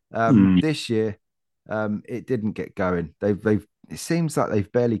 This year, it didn't get going. They've it seems like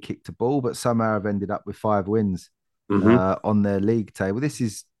they've barely kicked a ball, but somehow have ended up with 5 wins on their league table. This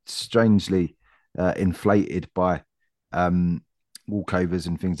is strangely inflated by walkovers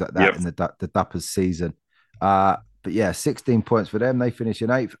and things like that in the Duppers season. But yeah, 16 points for them. They finish in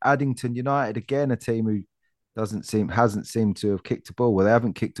 8th. Addington United, again, a team who hasn't seemed to have kicked a ball. Well, they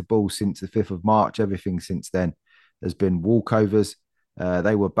haven't kicked a ball since the 5th of March. Everything since then has been walkovers.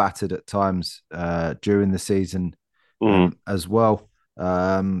 They were battered at times during the season as well.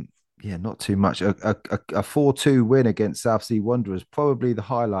 Not too much. A 4-2 win against South Sea Wanderers, probably the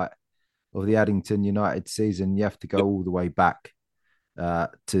highlight of the Addington United season. You have to go all the way back to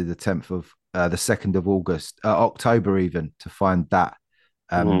the 10th of the 2nd of October even, to find that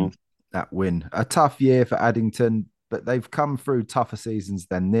that win. A tough year for Addington, but they've come through tougher seasons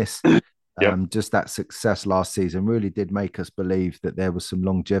than this. Just that success last season really did make us believe that there was some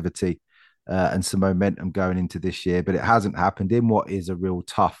longevity and some momentum going into this year, but it hasn't happened in what is a real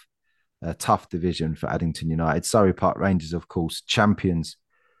tough division for Addington United. Surrey Park Rangers, of course, champions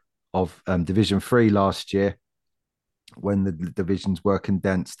of Division 3 last year when the divisions were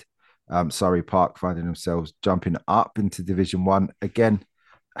condensed. Surrey Park finding themselves jumping up into Division 1 again.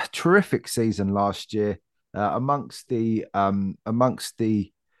 A terrific season last year amongst the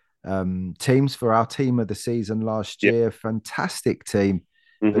teams for our team of the season last Yeah. year. Fantastic team,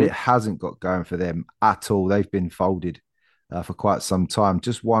 but Mm-hmm. it hasn't got going for them at all. They've been folded for quite some time.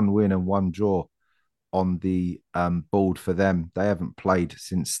 Just one win and one draw on the board for them. They haven't played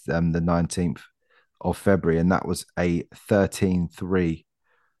since the 19th of February, and that was a 13-3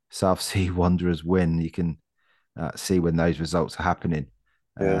 South Sea Wanderers win. You can see when those results are happening.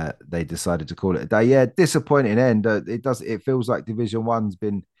 Yeah. They decided to call it a day. Yeah, disappointing end. It feels like Division One's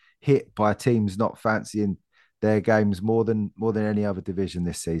been hit by teams not fancying their games more than any other division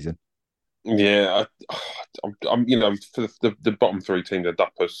this season. Yeah, I'm for the bottom three teams are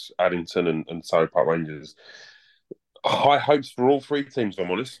Duppers, Addington, and Surrey Park Rangers. High hopes for all three teams, if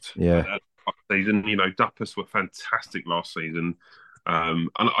I'm honest. Yeah. Season, Duppers were fantastic last season, and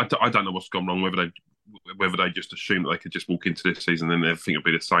I don't know what's gone wrong. Whether they just assumed that they could just walk into this season and everything would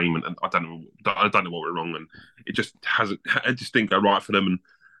be the same, and I don't know what went wrong, and it just hasn't. It just didn't go right for them. And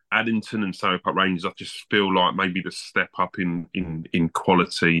Addington and Surrey Park Rangers, I just feel like maybe the step up in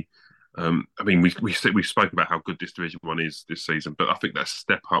quality. I mean, we spoke about how good this Division 1 is this season, but I think that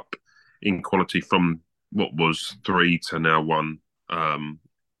step up in quality from what was 3 to now 1,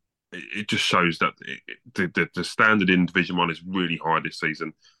 it just shows that the standard in Division 1 is really high this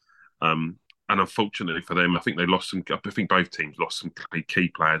season. And unfortunately for them, I think both teams lost some key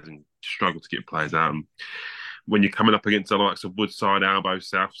players and struggled to get players out. And when you're coming up against the likes of Woodside, Albo,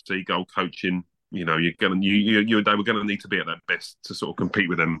 South Sea, Gold Coaching, they were going to need to be at their best to sort of compete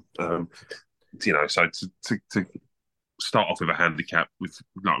with them. So to start off with a handicap with,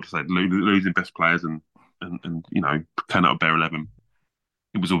 like I said, losing best players and playing out a bare 11,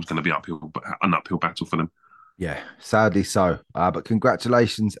 it was always going to be an uphill battle for them. Yeah, sadly so. But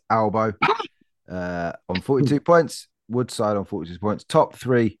congratulations, Albo, on 42 points. Woodside on 42 points. Top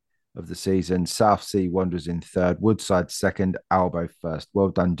three of the season. South Sea Wanderers in third. Woodside second. Albo first. Well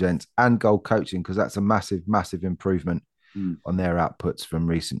done, gents. And Gold Coaching, because that's a massive, massive improvement on their outputs from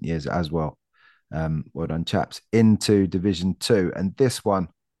recent years as well. Well done, chaps. Into Division 2. And this one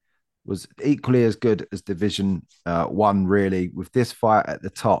was equally as good as Division 1, really, with this fight at the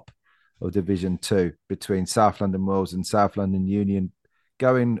top of Division 2 between South London Royals and South London Union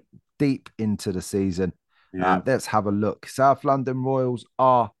going deep into the season. Yeah. Let's have a look. South London Royals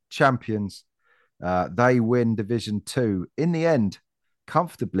are champions. They win Division 2 in the end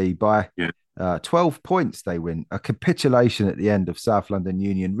comfortably by 12 points. They win. A capitulation at the end of South London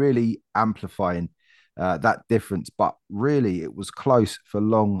Union, really amplifying that difference. But really, it was close for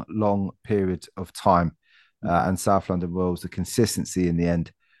long, long periods of time. And South London Royals, the consistency in the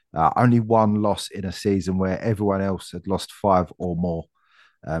end. Only one loss in a season where everyone else had lost 5 or more.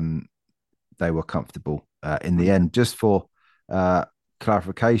 They were comfortable in the end. Just for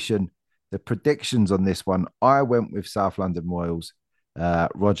clarification, the predictions on this one, I went with South London Royals.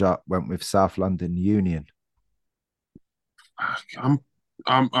 Roger went with South London Union. Like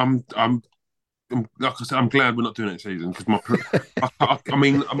I said, I'm glad we're not doing it season because I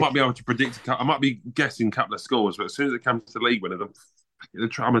mean, I might be able to predict. I might be guessing a couple of scores, but as soon as it comes to the league winners,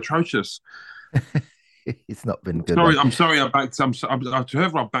 I'm atrocious. It's not been good. I'm sorry. I backed.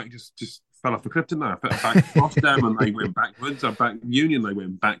 Whoever I backed just fell off the cliff, didn't I? I backed Rochdale and they went backwards. I backed Union, they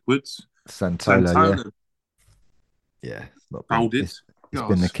went backwards. Santola. Yeah, it's not been. It's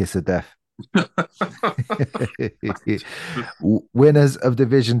been the kiss of death. Winners of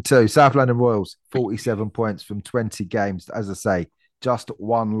Division 2, South London Royals, 47 points from 20 games. As I say, just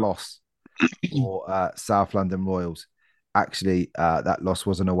one loss for South London Royals. Actually, that loss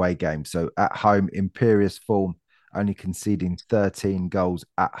was an away game. So at home, imperious form, only conceding 13 goals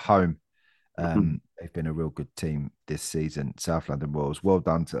at home. They've been a real good team this season, South London Royals. Well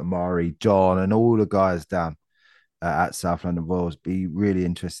done to Amari, John, and all the guys down at South London Royals. Be really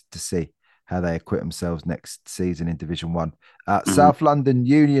interested to see how they acquit themselves next season in Division 1. South London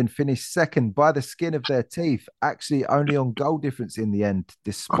Union finished second by the skin of their teeth, actually only on goal difference in the end,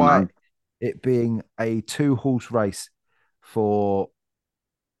 despite it being a 2-horse race for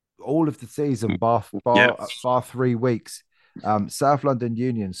all of the season, bar 3 weeks. South London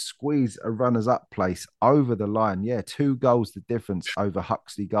Union squeezed a runners-up place over the line. 2 goals the difference over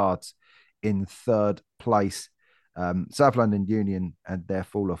Huxley Guards in third place. South London Union and their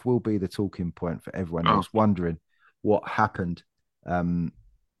fall off will be the talking point for everyone else wondering what happened.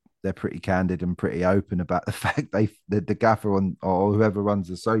 They're pretty candid and pretty open about the fact the gaffer or whoever runs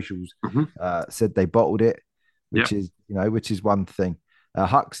the socials said they bottled it, which is one thing.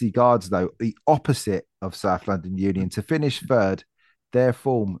 Huxley Guards, though, the opposite of South London Union, to finish third. Their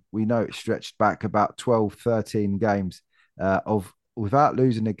form, we know, it stretched back about 12, 13 games of without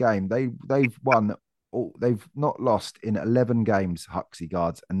losing a game. They've won, they've not lost in 11 games, Huxley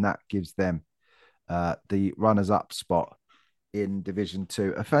Guards, and that gives them the runners-up spot in Division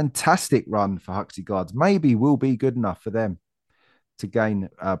 2. A fantastic run for Huxley Guards. Maybe will be good enough for them to gain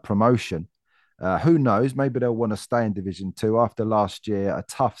promotion. Who knows? Maybe they'll want to stay in Division 2 after last year, a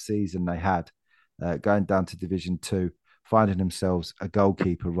tough season they had, going down to Division 2, finding themselves a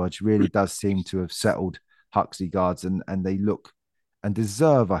goalkeeper. Rog really does seem to have settled Huxley Guards, and they look and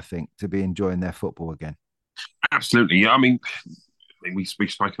deserve, I think, to be enjoying their football again. Absolutely. Yeah. I mean, we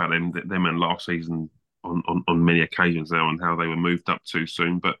spoke about them and last season on many occasions now, and how they were moved up too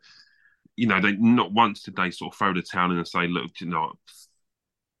soon. But they not once did they sort of throw the towel in and say, "Look,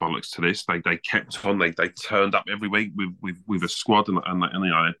 bollocks to this." They kept on. They turned up every week with a squad, and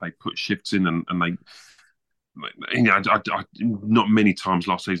they put shifts in, and they. Not many times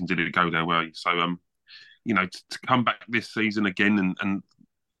last season did it go their way. So to come back this season again, and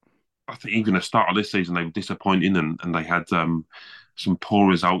I think even the start of this season they were disappointing, and they had some poor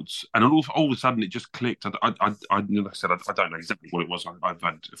results, and all of a sudden it just clicked. Like I said, I don't know exactly what it was. I've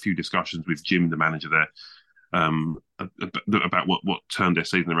had a few discussions with Jim, the manager there, about what turned their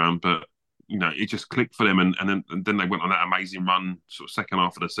season around, but it just clicked for them, and then they went on that amazing run, sort of second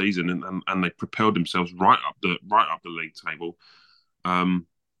half of the season, and they propelled themselves right up the league table.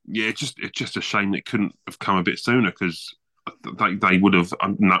 It's just a shame it couldn't have come a bit sooner, because they would have.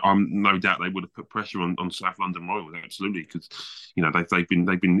 No doubt they would have put pressure on South London Royals, absolutely, because they've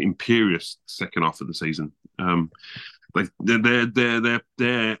been imperious second half of the season.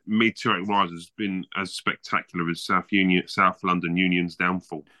 Their meteoric rise has been as spectacular as South London Union's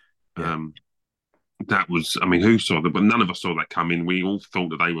downfall. Yeah. That was, I mean, who saw that? But none of us saw that coming. We all thought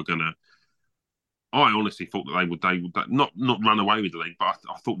that they were going to. I honestly thought that they would not run away with the league, but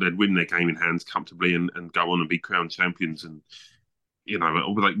I thought they'd win their game in hands comfortably and go on and be crowned champions. And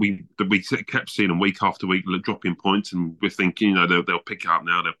we kept seeing them week after week dropping points, and we're thinking, they'll pick it up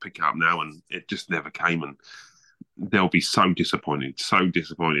now, and it just never came. And they'll be so disappointed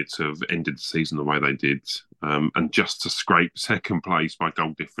to have ended the season the way they did, and just to scrape second place by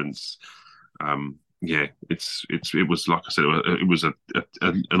goal difference. It was, like I said, it was an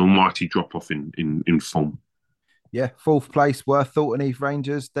almighty drop off in form. Yeah, fourth place were Thornton Heath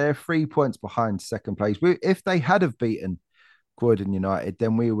Rangers. They're 3 points behind second place. If they had have beaten Croydon United,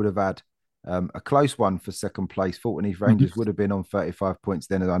 then we would have had a close one for second place. Thornton Heath Rangers would have been on 35 points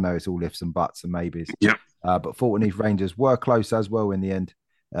then. I know it's all ifs and buts and maybes. Yeah. But Thornton Heath Rangers were close as well in the end.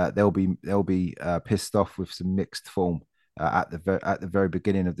 They'll be pissed off with some mixed form at the very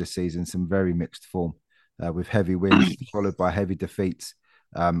beginning of the season. Some very mixed form with heavy wins followed by heavy defeats.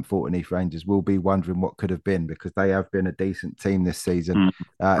 Thornton Heath Rangers will be wondering what could have been, because they have been a decent team this season.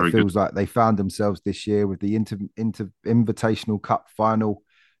 It feels like they found themselves this year with the Invitational Cup final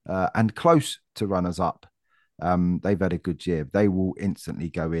and close to runners up. They've had a good year. They will instantly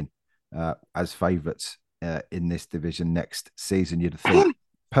go in as favourites in this division next season, you'd think.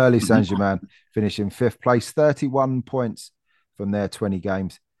 Purley Saint-Germain finishing fifth place, 31 points from their 20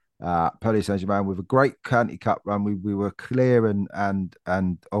 games. Purley Saint-Germain with a great county cup run. We were clear and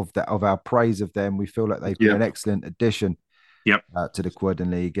of our praise of them. We feel like they've been an excellent addition to the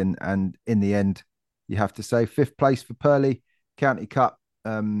Croydon League, and in the end, you have to say fifth place for Purley, county cup,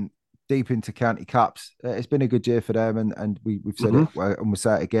 deep into county cups. It's been a good year for them, and we've said it and we'll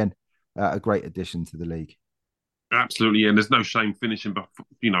say it again. A great addition to the league. Absolutely, and there's no shame finishing,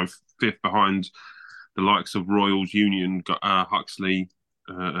 fifth behind the likes of Royals, Union, Huxley,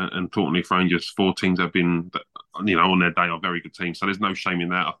 and Thornton Heath Rangers. Four teams have been, on their day, are very good teams. So there's no shame in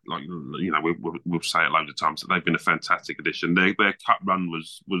that. Like, we'll say it loads of times that they've been a fantastic addition. Their cup run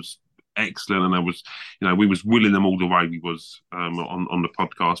was excellent, and there was, we was willing them all the way. We was on the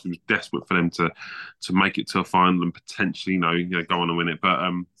podcast. We was desperate for them to make it to a final and potentially, go on and win it. But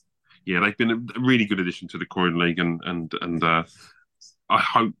they've been a really good addition to the Croydon League, and I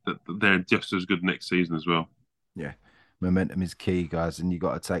hope that they're just as good next season as well. Yeah, momentum is key, guys, and you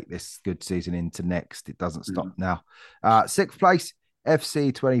got to take this good season into next. It doesn't stop now. Sixth place,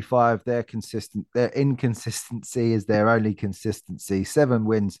 FC 25. Their inconsistency is their only consistency. 7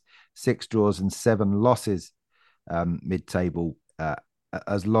 wins, 6 draws, and 7 losses. Mid-table,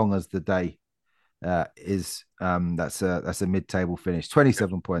 as long as the day is that's a mid-table finish.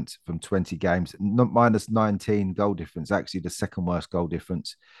 27 points from 20 games, minus 19 goal difference. Actually, the second worst goal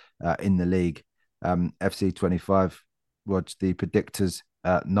difference in the league. FC 25, Rog, the predictors'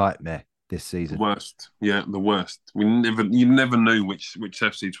 nightmare. this season. Worst, yeah, the worst. You never knew which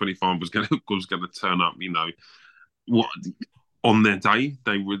FC25 was gonna turn up. You know what? On their day,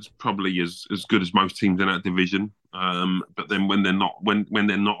 they was probably as good as most teams in that division. But then when they're not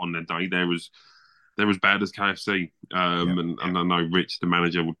on their day, they're as bad as KFC. And I know Rich, the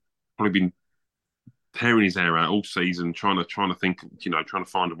manager, would probably been tearing his hair out all season, trying to think, trying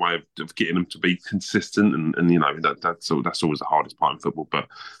to find a way of getting them to be consistent, and that's always the hardest part in football. But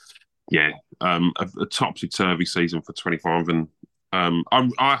yeah, a topsy turvy season for 25, and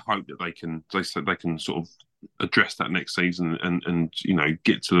I hope that they can sort of address that next season and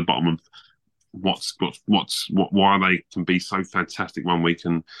get to the bottom of why they can be so fantastic one week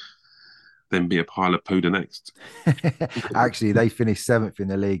and then be a pile of poo the next. Actually, they finished 7th in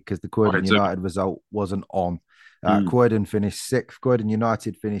the league because the Croydon United result wasn't on. Croydon finished 6th. Croydon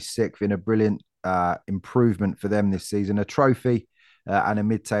United finished 6th in a brilliant improvement for them this season. A trophy and a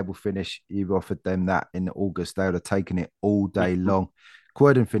mid-table finish. You've offered them that in August. They would have taken it all day long.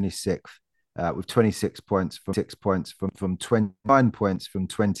 Croydon finished 6th with 26 points from 6 points from 29 points from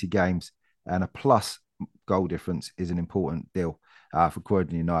 20 games, and a plus goal difference is an important deal for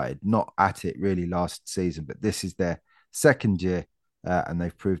Croydon United. Not at it really last season, but this is their second year, and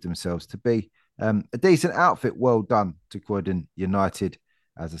they've proved themselves to be a decent outfit. Well done to Croydon United.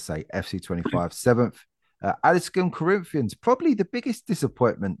 As I say, FC25 7th. Addiscombe Corinthians, probably the biggest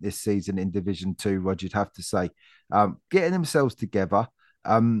disappointment this season in Division 2, Rod, you'd have to say. Getting themselves together.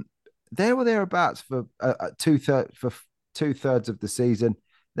 There or thereabouts for two-thirds of the season.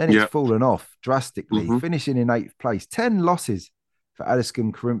 Then it's fallen off drastically, finishing in 8th place. 10 losses for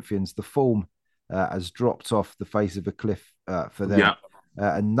Addiscombe Corinthians. The form has dropped off the face of a cliff for them.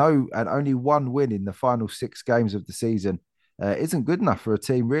 And only one win in the final 6 games of the season isn't good enough for a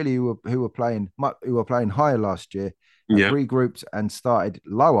team really who were playing higher last year. Regrouped and started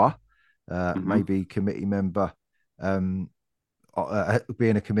lower. Maybe committee member.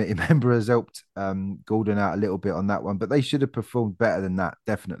 Being a committee member has helped Gordon out a little bit on that one, but they should have performed better than that,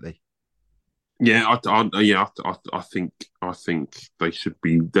 definitely. Yeah, I think they should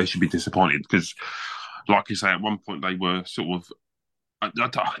be disappointed because, like you say, at one point they were sort of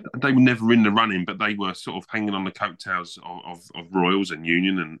they were never in the running, but they were sort of hanging on the coattails of Royals and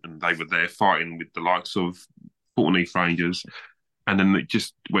Union, and they were there fighting with the likes of Portneath Rangers, and then it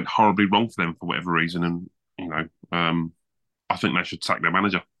just went horribly wrong for them for whatever reason, and I think they should sack their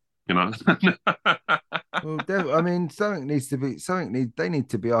manager. Well, I mean, they need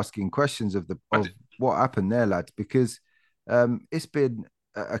to be asking questions of what happened there, lads, because it's been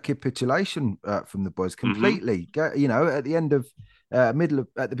a capitulation from the boys completely. At the end of at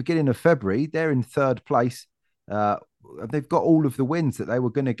the beginning of February, they're in 3rd place. They've got all of the wins that they were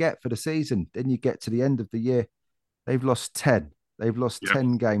going to get for the season. Then you get to the end of the year, they've lost 10. They've lost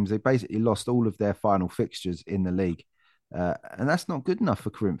 10 games. They basically lost all of their final fixtures in the league. And that's not good enough for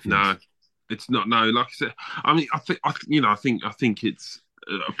Corinthians. No, it's not. No, like I said, I mean, I think it's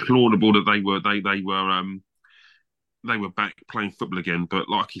applaudable that they were back playing football again. But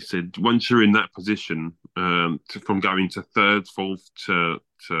like you said, once you're in that position, from going to 3rd, 4th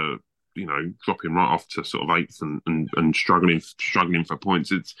to dropping right off to sort of 8th and struggling for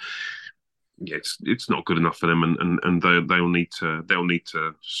points, it's not good enough for them, and they'll need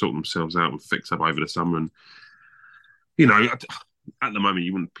to sort themselves out and fix up over the summer. And at the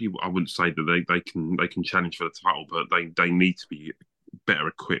moment, I wouldn't say that they can challenge for the title, but they need to be better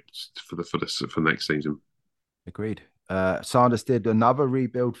equipped for next season. Agreed. Sanders did another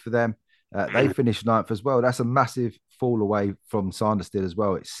rebuild for them. They finished 9th as well. That's a massive fall away from Sanderstead as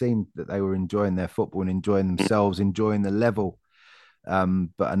well. It seemed that they were enjoying their football and enjoying themselves, enjoying the level.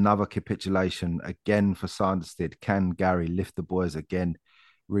 But another capitulation again for Sanderstead. Can Gary lift the boys again,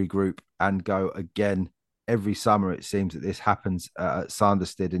 regroup and go again? Every summer it seems that this happens at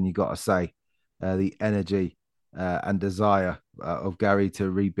Sanderstead, and you got to say the energy and desire of Gary to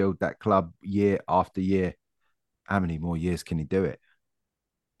rebuild that club year after year. How many more years can he do it?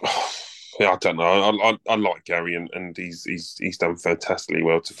 Yeah, I don't know. I like Gary, and he's done fantastically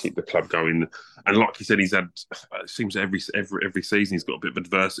well to keep the club going. And like you said, he's had it seems every season he's got a bit of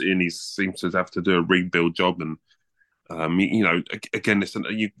adversity, and he seems to have to do a rebuild job. And again, that's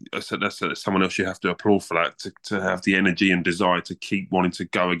someone else you have to applaud for that, to have the energy and desire to keep wanting to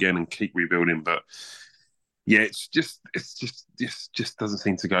go again and keep rebuilding. But yeah, it's just doesn't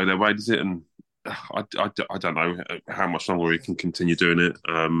seem to go their way, does it? And I don't know how much longer he can continue doing it.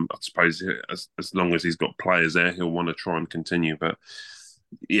 I suppose as long as he's got players there, he'll want to try and continue. But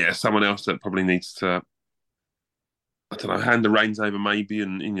yeah, someone else that probably needs to, I don't know, hand the reins over maybe,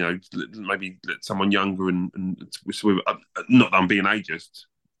 and maybe let someone younger and not that I'm being ageist,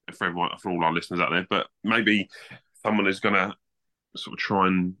 for everyone, for all our listeners out there. But maybe someone is going to sort of try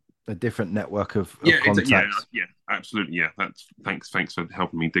and A different network of yeah, contacts. yeah, absolutely, yeah. That's thanks for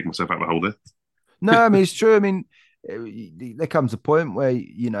helping me dig myself out of the hole there. No, I mean it's true. I mean, there comes a point where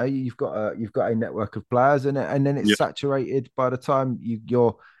you've got a network of players, and then it's Yeah, saturated by the time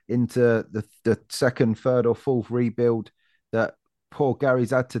you're into the second, third, or fourth rebuild that poor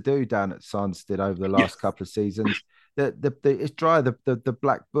Gary's had to do down at Sanderstead over the yeah, last couple of seasons. It's dry. The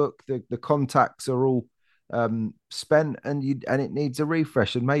black book, the contacts are all spent, and it needs a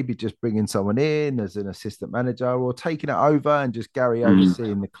refresh, and maybe just bringing someone in as an assistant manager or taking it over and just Gary mm,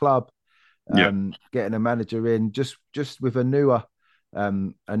 overseeing the club, yeah, getting a manager in just with a newer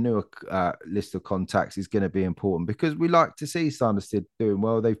list of contacts is going to be important, because we like to see Sanderstead doing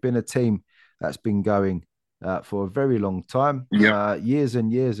well. They've been a team that's been going for a very long time, yeah. years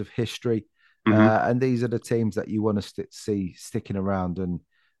and years of history, Hmm. and these are the teams that you want to see sticking around. And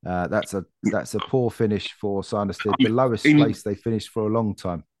that's a poor finish for Sanderstead, the lowest In place they finished for a long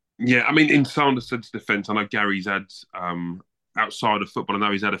time. Yeah, I mean, in Sanderson's defence, I know Gary's had outside of football. I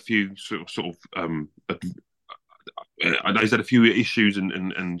know he's had a few I know he's had a few issues and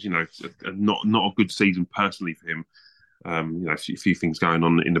not a good season personally for him. A few things going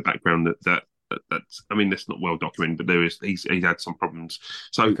on in the background that's I mean that's not well documented, but he's had some problems.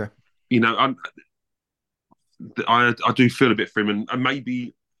 So Okay. you know I do feel a bit for him, and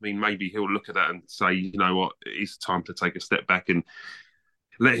maybe he'll look at that and say, you know what, it's time to take a step back and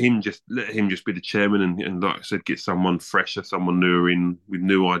let him just be the chairman, and like I said, get someone fresher, someone newer in with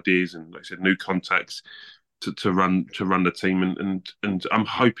new ideas and like I said, new contacts to run the team, and I'm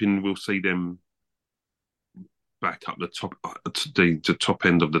hoping we'll see them back up the top to the top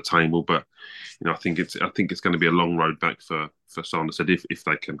end of the table. But I think it's going to be a long road back for Sanderstead if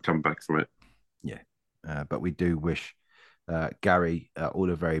they can come back from it. Yeah, but we do wish Gary all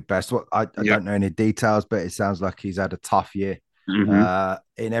the very best. Well, I Yeah. don't know any details, but it sounds like he's had a tough year Hmm.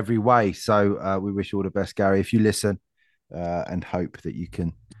 in every way. So we wish you all the best, Gary. If you listen, and hope that you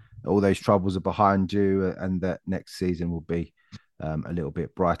can, all those troubles are behind you, and that next season will be a little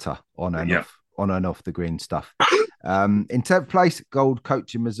bit brighter Yeah. on and off the green stuff. In 10th place, Gold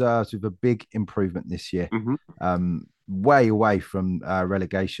Coaching Reserves with a big improvement this year. Hmm. Way away from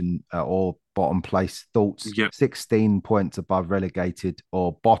relegation or bottom place thoughts. Yeah. 16 points above relegated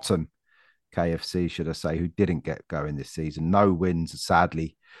or bottom KFC, should I say, who didn't get going this season. No wins,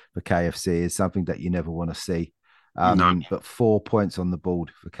 sadly, for KFC is something that you never want to see. No. But 4 points on the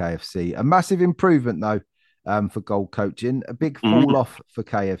board for KFC. A massive improvement, though, for Gold Coaching. A big Hmm. fall off for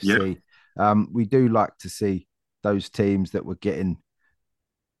Yeah. KFC. We do like to see those teams that were getting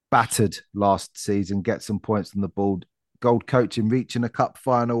battered last season get some points on the board. Gold Coaching reaching a cup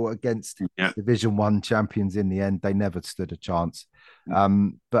final against Yeah. Division One champions in the end. They never stood a chance.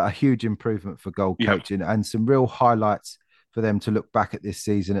 But a huge improvement for Gold Yeah. Coaching, and some real highlights for them to look back at this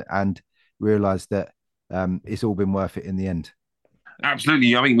season and realise that it's all been worth it in the end.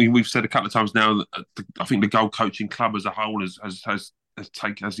 Absolutely. I mean, we've said a couple of times now that I think the Gold Coaching club as a whole has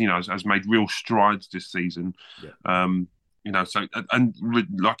made real strides this season. Yeah.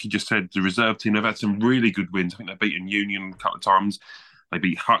 Like you just said, the reserve team, they've had some really good wins. I think they've beaten Union a couple of times. They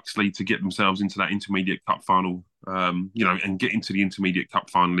beat Huxley to get themselves into that intermediate cup final. And getting to the intermediate cup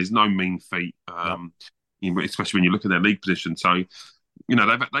final is no mean feat. No. Especially when you look at their league position. So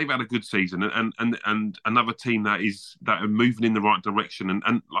they've had a good season, and another team that are moving in the right direction, and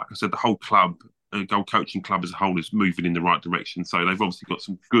like I said, the whole club, Gold Coaching club as a whole, is moving in the right direction. So they've obviously got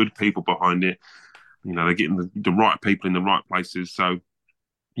some good people behind it. They're getting the right people in the right places. So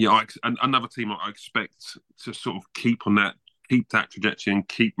yeah, another team I expect to sort of keep that trajectory and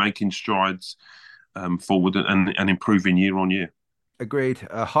keep making strides forward and improving year on year. Agreed.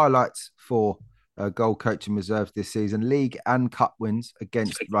 Highlights for Gold Coaching Reserves this season: league and cup wins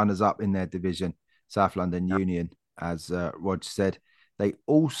against runners-up in their division, South London Union, as Rog said. They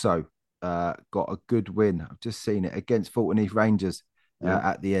also got a good win. I've just seen it against Fulton Heath Rangers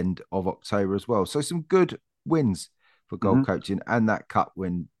at the end of October as well. So some good wins for Gold Coaching, and that cup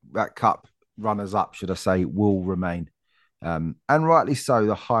runners-up, should I say, will remain, and rightly so.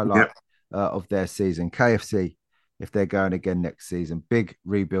 The highlight of their season, KFC. If they're going again next season, big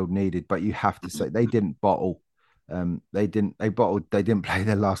rebuild needed. But you have to say they didn't bottle. They didn't play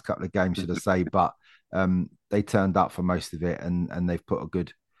their last couple of games, should I say? But they turned up for most of it, and they've put a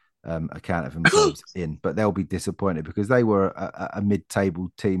good account of themselves in. But they'll be disappointed because they were a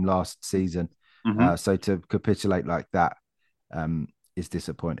mid-table team last season. So to capitulate like that is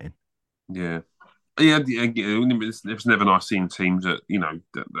disappointing. Yeah. Yeah. It's never nice seeing teams that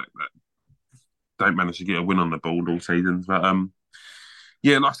don't manage to get a win on the board all seasons. But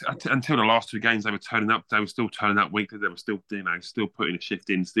Yeah, like, until the last two games, they were turning up. They were still turning up weekly. They were still, still putting a shift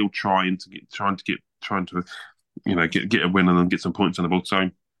in, still trying to, get a win and then get some points on the board. So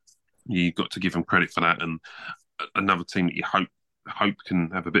you've got to give them credit for that. And another team that you hope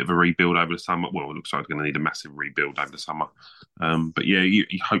can have a bit of a rebuild over the summer. Well, it looks like they're going to need a massive rebuild over the summer. But yeah, you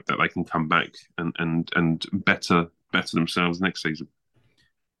hope that they can come back and better themselves next season.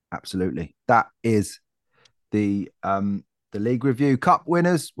 Absolutely. That is the league review. Cup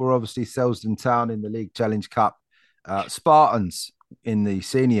winners were obviously Selsdon Town in the League Challenge Cup, Spartans in the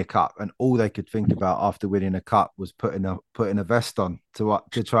Senior Cup, and all they could think about after winning a cup was putting a vest on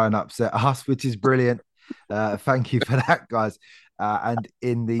to try and upset us, which is brilliant. Thank you for that, guys. And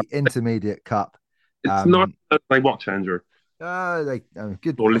in the Intermediate Cup, it's nice that they watch, Andrew.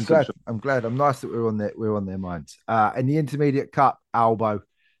 Good. Or I'm glad. I'm glad. I'm nice that we're on their minds. In the Intermediate Cup, Albo,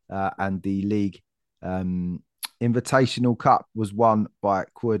 and the League Invitational Cup was won by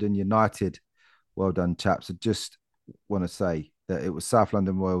Croydon United. Well done, chaps. I just want to say that it was South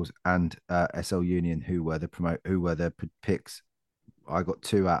London Royals and SL Union who were the picks. I got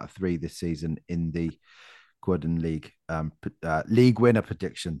 2 out of 3 this season in the Croydon League league winner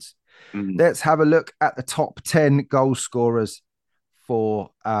predictions. Let's have a look at the top 10 goal scorers for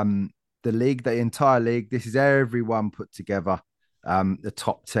the league, the entire league. This is everyone put together. The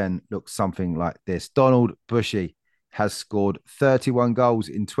top 10 looks something like this. Donald Bushy has scored 31 goals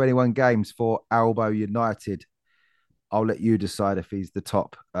in 21 games for Albo United. I'll let you decide if he's the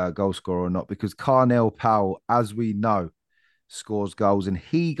top goal scorer or not, because Carnell Powell, as we know, scores goals, and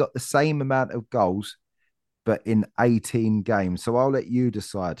he got the same amount of goals, but in 18 games. So I'll let you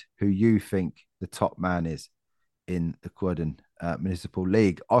decide who you think the top man is in the Croydon Municipal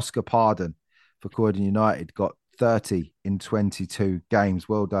League. Oscar Pardon for Croydon United got 30 in 22 games.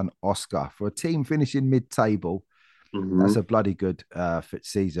 Well done, Oscar. For a team finishing mid-table, that's a bloody good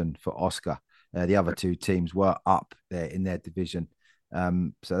season for Oscar. The other 2 teams were up there in their division.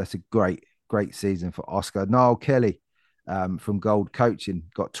 So that's a great season for Oscar. Niall Kelly from Gold Coaching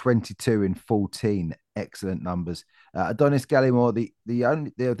got 22 in 14. Excellent numbers. Adonis Gallimore,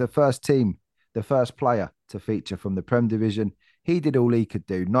 the first player to feature from the Prem Division. He did all he could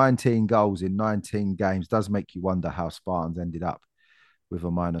do. 19 goals in 19 games. Does make you wonder how Spartans ended up with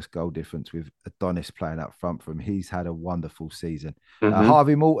a minus goal difference with Adonis playing up front for him. He's had a wonderful season.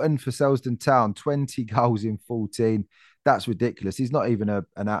 Harvey Morton for Selsdon Town, 20 goals in 14. That's ridiculous. He's not even an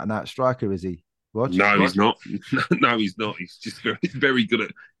out-and-out striker, is he, Rog? No, he's not. No, he's not. He's just very good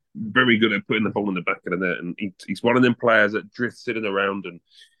at putting the ball in the back of the net. And he's one of them players that drifts in and around. And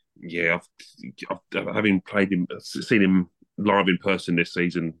yeah, having seen him live in person this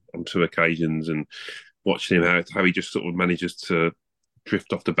season on 2 occasions, and watching him how he just sort of manages to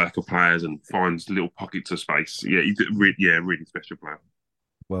drift off the back of players and finds little pockets of space. Yeah, he's really special player.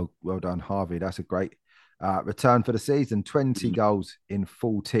 Well done, Harvey. That's a great return for the season. 20 goals in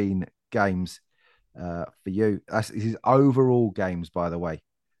 14 games for you. That's his overall games, by the way.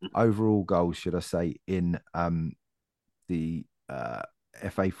 Overall goals, should I say, in the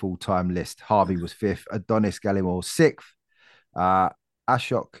FA full-time list. Harvey was 5th. Adonis Gallimore 6th.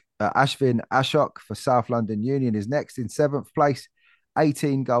 Ashvin Ashok for South London Union is next in 7th place.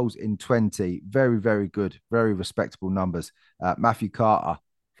 18 goals in 20. Very, very good. Very respectable numbers. Matthew Carter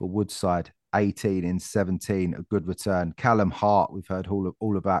for Woodside, 18 in 17. A good return. Callum Hart, we've heard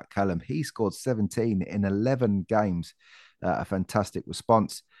all about Callum. He scored 17 in 11 games. A fantastic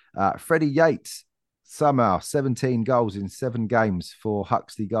response. Freddie Yates, somehow 17 goals in 7 games for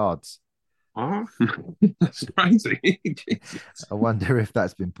Huxley Guards. Oh, that's crazy. I wonder if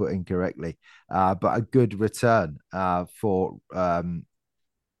that's been put incorrectly. But a good return for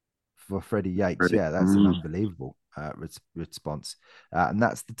Freddie Yates. Yeah, that's an unbelievable response. And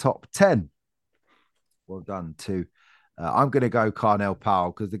that's the top 10. Well done to I'm going to go Carnell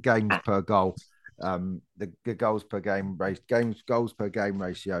Powell, because the games per goal, the goals per game goals per game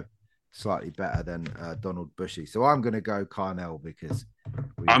ratio slightly better than Donald Bushy. So I'm going to go Carnell, because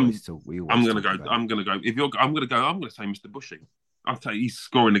I'm going to go. I'm going to go. I'm going to say Mr. Bushy. I'll tell you, he's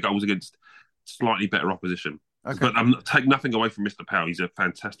scoring the goals against slightly better opposition. Okay. But I'm take nothing away from Mr. Powell. He's a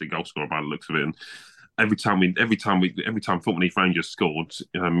fantastic goal scorer by the looks of it. And every time Fulton Heath Rangers scored,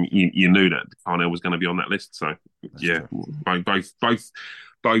 you knew that Carnell was going to be on that list. So that's true.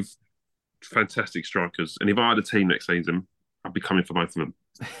 both fantastic strikers. And if I had a team next season, I'd be coming for both of them.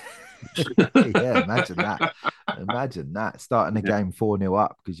 Yeah, imagine that. Imagine that, starting the game 4-0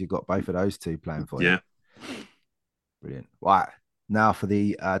 up because you've got both of those two playing for you. Yeah, brilliant. Right, now for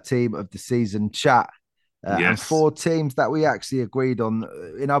the team of the season chat. And 4 teams that we actually agreed on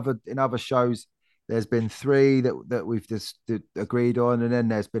in other shows. there's been three that we've just agreed on, and then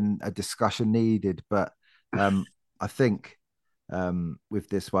there's been a discussion needed. But I think with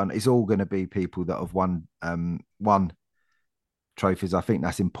this one, it's all going to be people that have won trophies. I think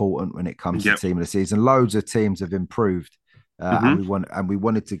that's important when it comes to team of the season. Loads of teams have improved, and we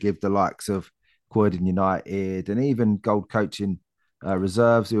wanted to give the likes of Croydon United and even Gold Coaching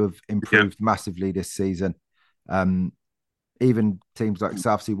reserves who have improved massively this season. Even teams like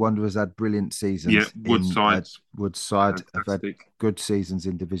Southsea Wanderers had brilliant seasons. Yeah, Woodside have had good seasons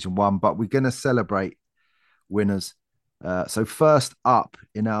in Division 1, but we're going to celebrate winners. So first up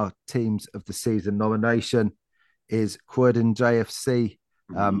in our teams of the season nomination is Croydon JFC.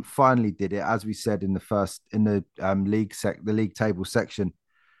 Finally did it, as we said in the league table section,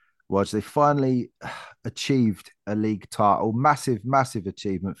 was they finally achieved a league title. Massive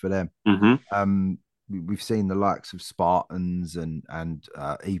achievement for them. We've seen the likes of Spartans and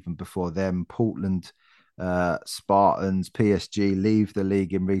even before them, Portland Spartans, PSG leave the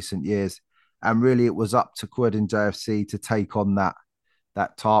league in recent years. And really it was up to Croydon JFC to take on that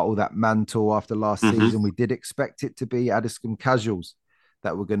title, that mantle after last season. We did expect it to be Addiscombe Casuals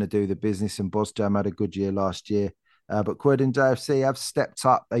that were going to do the business, and Bosjam had a good year last year. But Croydon JFC have stepped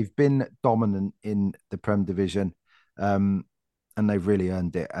up. They've been dominant in the Prem Division. And they've really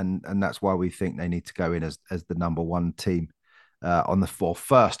earned it, and that's why we think they need to go in as the number one team on the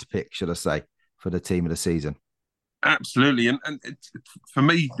first pick, should I say, for the team of the season. Absolutely, and for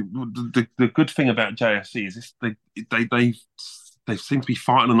me, the good thing about JFC is this: they seem to be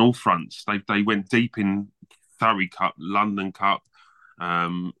fighting on all fronts. They went deep in Surrey Cup, London Cup.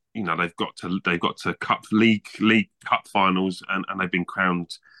 They've got to Cup League Cup finals, and they've been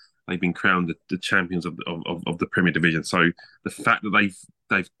crowned. They've been crowned the champions of the Premier Division. So the fact that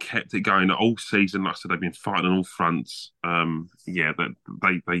they've kept it going all season, like I said, they've been fighting on all fronts. That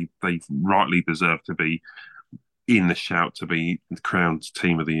they rightly deserve to be in the shout to be crowned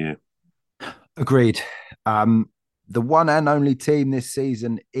team of the year. Agreed. The one and only team this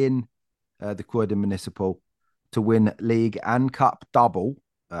season in the Croydon Municipal to win league and cup double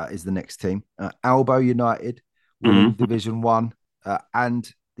is the next team. Albo United winning Division 1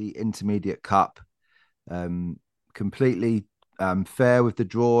 and the Intermediate Cup. Completely fair with the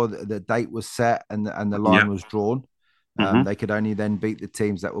draw. The date was set and the line was drawn. They could only then beat the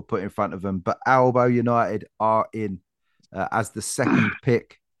teams that were put in front of them. But Albo United are in as the second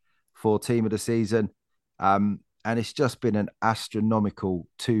pick for team of the season. And it's just been an astronomical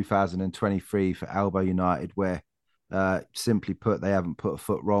 2023 for Albo United, where simply put, they haven't put a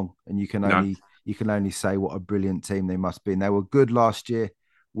foot wrong. And you can only say what a brilliant team they must be. And they were good last year,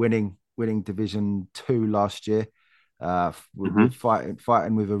 winning Division 2 last year. We're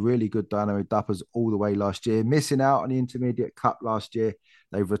fighting with a really good Dynamo Duppers all the way last year, missing out on the Intermediate Cup last year.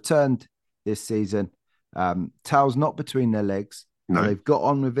 They've returned this season. Tails not between their legs. No. They've got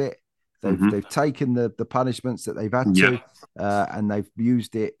on with it. They've taken the punishments that they've had to, and they've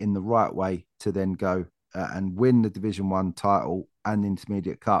used it in the right way to then go and win the Division 1 title and the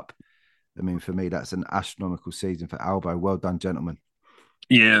Intermediate Cup. I mean, for me, that's an astronomical season for Albo. Well done, gentlemen.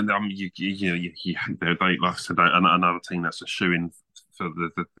 Yeah, like I said, another team that's a shoe-in for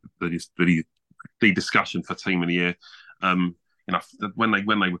the discussion for team of the year. When they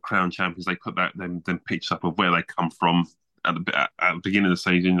were crowned champions, they put that them pitch up of where they come from at the beginning of the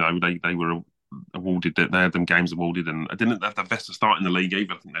season. They were awarded that they had them games awarded, and I didn't have the best of start in the league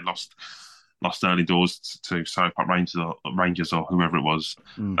either. I think they lost early doors to Surrey Park Rangers or whoever it was.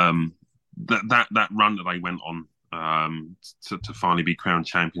 That run that they went on to finally be crowned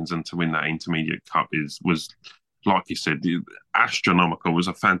champions and to win that Intermediate Cup was, like you said, astronomical. It was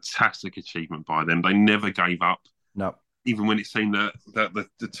a fantastic achievement by them. They never gave up. No. Even when it seemed that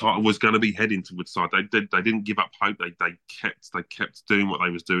the title was going to be heading to Woodside, they didn't give up hope. They kept doing what they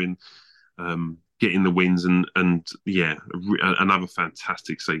was doing, getting the wins, and another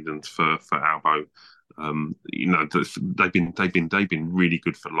fantastic season for Albo. They've been really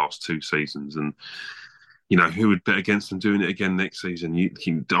good for the last two seasons, and who would bet against them doing it again next season?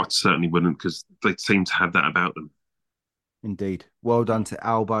 I certainly wouldn't, because they seem to have that about them. Indeed, well done to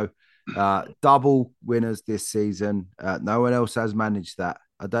Albo. Double winners this season. No one else has managed that.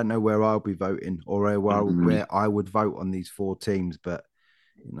 I don't know where I'll be voting or where I would vote on these four teams, but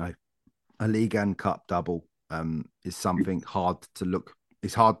a league and cup double is something hard to look.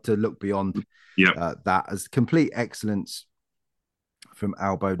 It's hard to look beyond that as complete excellence from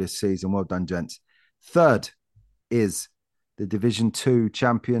Albo this season. Well done, gents. Third is the Division 2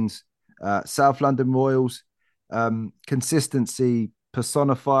 champions, South London Royals. Consistency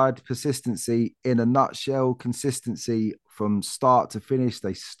personified, persistency in a nutshell, consistency from start to finish.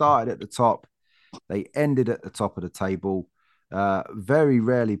 They started at the top They ended at the top of the table. Very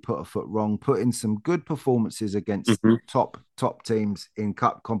rarely put a foot wrong. Put in some good performances against Hmm. top teams in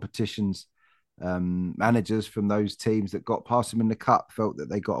cup competitions. Managers from those teams that got past them in the cup felt that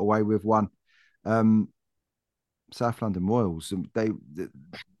they got away with one. Um, South London Royals, them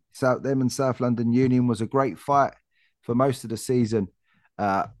and South London Union was a great fight for most of the season,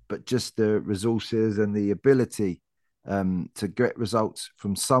 but just the resources and the ability to get results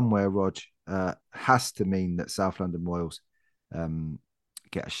from somewhere, Rog, has to mean that South London Royals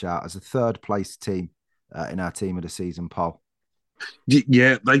get a shout as a third place team in our team of the season poll.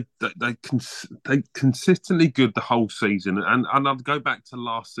 Yeah, they consistently good the whole season, and I'd go back to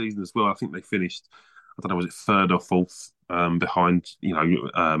last season as well. I think they finished, I don't know, was it third or fourth, behind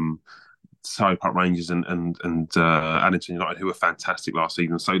Surrey Park Rangers and Addington United, who were fantastic last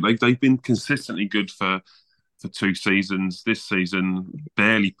season. So they've been consistently good for 2 seasons. This season,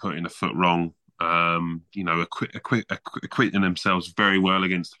 barely putting a foot wrong. Acquitting themselves very well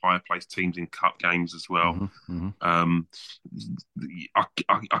against higher placed teams in cup games as well. Mm-hmm, mm-hmm. I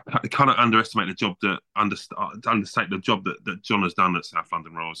kind of underestimate the job understate the job that John has done at South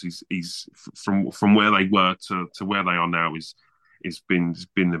London Royals. He's from where they were to where they are now is it's been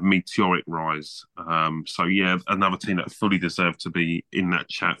a meteoric rise. So yeah, another team that fully deserved to be in that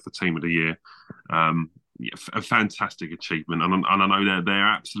chat for Team of the Year. Yeah, a fantastic achievement, and I know they're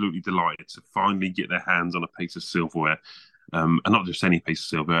absolutely delighted to finally get their hands on a piece of silverware, and not just any piece of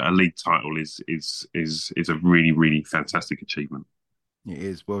silverware. A league title is a really really fantastic achievement. It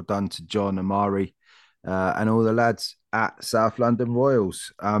is. Well done to John, Amari, and all the lads at South London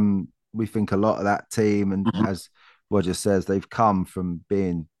Royals. We think a lot of that team, and Mm-hmm. as Roger says, they've come from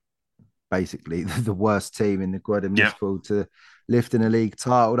being basically the worst team in the Guardia Yeah, Municipal to lifting a league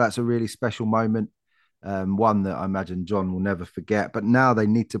title. That's a really special moment, one that I imagine John will never forget. But now they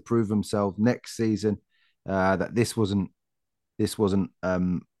need to prove themselves next season, that this wasn't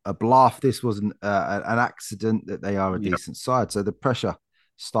a bluff. This wasn't an accident. That they are a yeah, decent side. So the pressure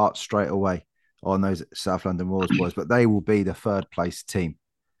starts straight away on those South London Royals boys. But they will be the third place team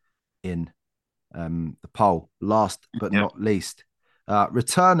in the poll. Last but yeah. not least,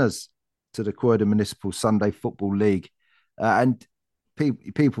 returners to the Croydon Municipal Sunday Football League, and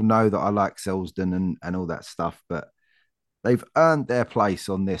people know that I like Selsdon and all that stuff, but they've earned their place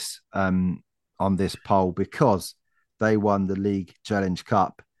on this poll because they won the League Challenge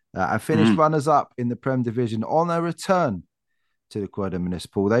Cup and finished Mm, runners up in the Prem Division on a return to the Croydon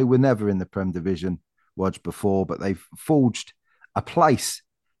Municipal. They were never in the Prem Division watch before, but they've forged a place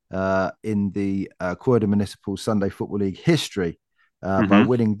in the Croydon Municipal Sunday Football League history by mm-hmm.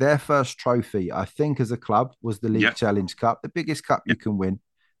 winning their first trophy, I think, as a club, was the League Yeah, Challenge Cup, the biggest cup yeah, you can win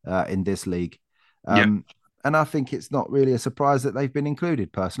in this league. yeah. And I think it's not really a surprise that they've been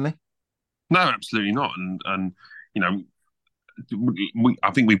included, personally. No, absolutely not. And you know,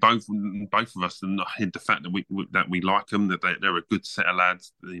 I think we both of us hid the fact that we like them, that they're a good set of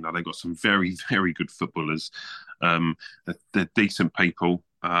lads. You know, they've got some very very good footballers. They're decent people.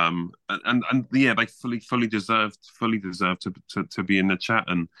 And yeah, they fully deserved to be in the chat,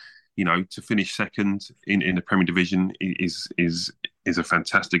 and you know, to finish second in the Premier Division is a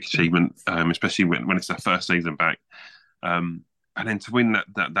fantastic achievement, especially when it's their first season back. And then to win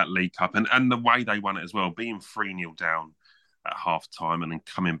that League Cup, and the way they won it as well, being 3-0 down at half time and then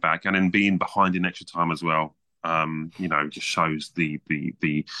coming back and then being behind in extra time as well. You know, just shows the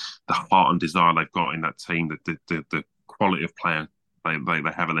heart and desire they've got in that team, the quality of player they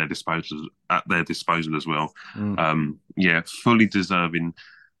have at their disposal as well. Yeah, fully deserving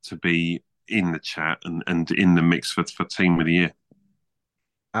to be in the chat and in the mix for Team of the Year.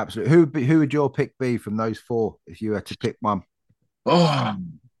 Absolutely. Who would your pick be from those four if you had to pick one? Oh,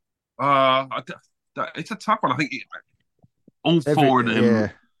 uh, it's a tough one. I think all four of them, Yeah,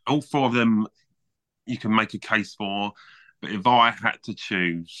 all four of them, you can make a case for. But if I had to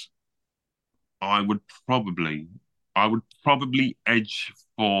choose, I would probably, I would probably edge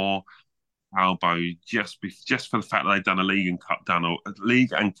for Albo just for the fact that they've done a league and cup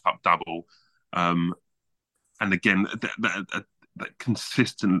double, um, and again that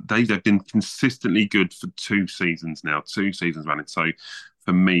consistent. They've been consistently good for 2 seasons now, 2 seasons running. So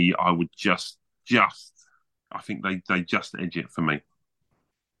for me, I would just I think they just edge it for me.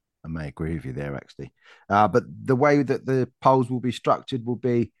 I may agree with you there, actually. But the way that the polls will be structured will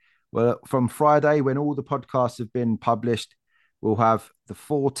be, well, from Friday, when all the podcasts have been published, we'll have the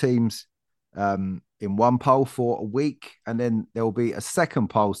four teams in one poll for a week, and then there will be a second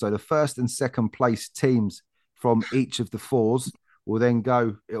poll. So the first and second place teams from each of the fours will then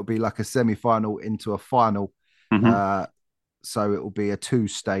go, it'll be like a semi-final into a final. Mm-hmm. So it will be a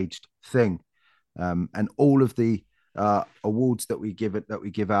two-staged thing. And all of the awards that we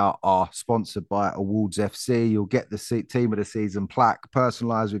give out are sponsored by Awards FC. You'll get the team of the season plaque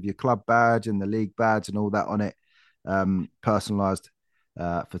personalized with your club badge and the league badge and all that on it, personalized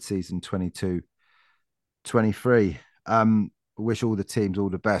for season 22-23. Wish all the teams all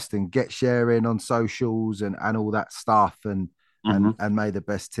the best and get sharing on socials and all that stuff, and Mm-hmm. and may the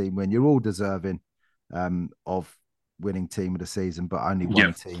best team win. You're all deserving of winning team of the season, but only one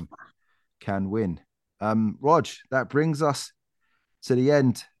Yep. team can win. Rog, that brings us to the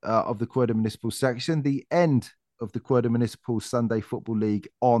end of the Croydon Municipal section, the end of the Croydon Municipal Sunday Football League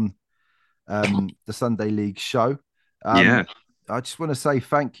on the Sunday League show. Yeah. I just want to say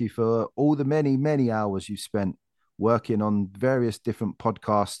thank you for all the many, many hours you've spent working on various different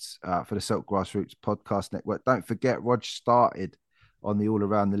podcasts for the Silk Grassroots Podcast Network. Don't forget, Rog started on the All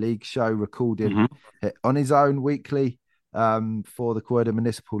Around the League show, recording on his own weekly for the Croydon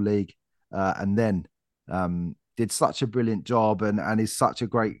Municipal League, and then did such a brilliant job and is such a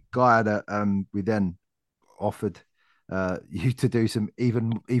great guy that we then offered you to do some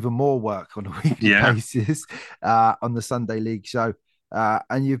even more work on a weekly basis on the Sunday League show,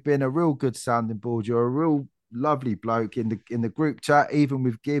 and you've been a real good sounding board. You're a real lovely bloke in the group chat, even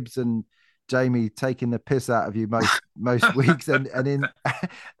with Gibbs and Jamie taking the piss out of you most weeks, and in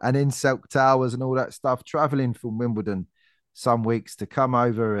Selk Towers and all that stuff, traveling from Wimbledon some weeks to come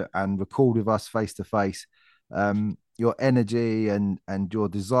over and record with us face to face. Your energy and your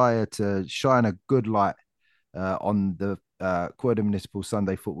desire to shine a good light on the Croydon Municipal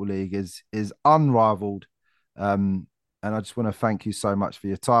Sunday Football League is unrivaled, and I just want to thank you so much for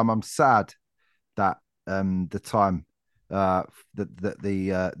your time. I'm sad that the time that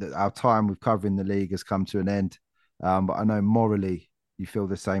our time with covering the league has come to an end, but I know morally you feel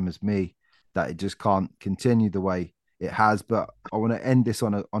the same as me, that it just can't continue the way it has. But I want to end this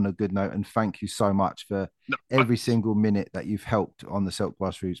on a good note and thank you so much for every single minute that you've helped on the Silk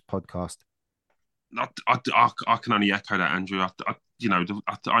Grassroots podcast. I can only echo that, Andrew.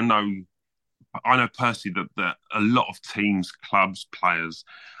 I know personally that a lot of teams, clubs, players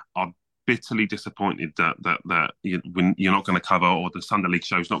are bitterly disappointed that when you're not going to cover, or the Sunday League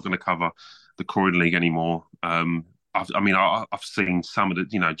show is not going to cover the Croydon League anymore. I've seen some of the,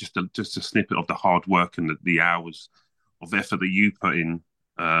 just a snippet of the hard work and the hours of effort that you put in.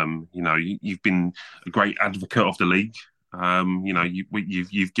 You've been a great advocate of the league.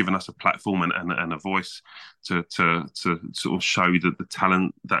 You've given us a platform and a voice to sort of show that the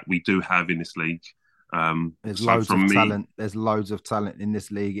talent that we do have in this league. There's loads of talent. There's loads of talent in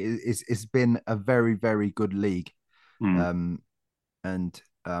this league. It's been a very, very good league. I'm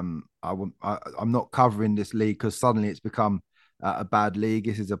not covering this league because suddenly it's become a bad league.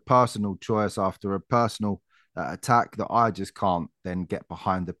 This is a personal choice after a personal attack that I just can't then get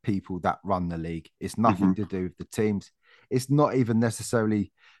behind the people that run the league. It's nothing to do with the teams. It's not even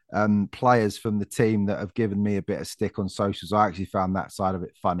necessarily players from the team that have given me a bit of stick on socials. I actually found that side of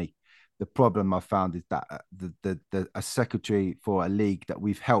it funny. The problem I found is that a secretary for a league that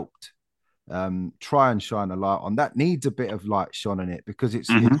we've helped try and shine a light on, that needs a bit of light shone on it, because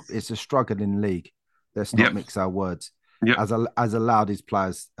it's a struggling league. Let's not mix our words. As allowed his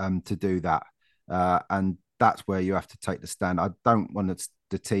players to do that, and that's where you have to take the stand. I don't want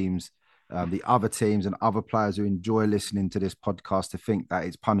the teams, the other teams and other players who enjoy listening to this podcast to think that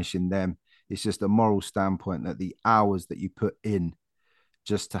it's punishing them. It's just a moral standpoint that the hours that you put in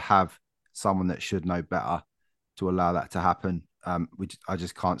just to have someone that should know better to allow that to happen, I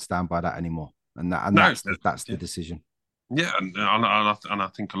just can't stand by that anymore. That's the decision. Yeah, and I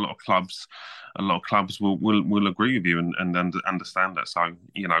think a lot of clubs will agree with you and understand that. So,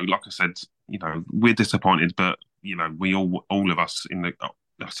 like I said, we're disappointed, but we all of us I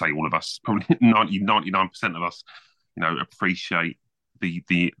say all of us, probably 99% of us, appreciate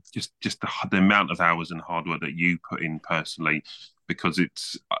the amount of hours and hard work that you put in personally, because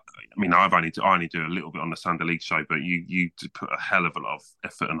I only do a little bit on the Sunday League show, but you put a hell of a lot of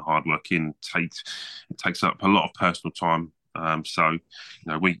effort and hard work in. It takes up a lot of personal time. So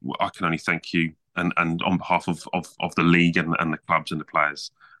I can only thank you and on behalf of the league and the clubs and the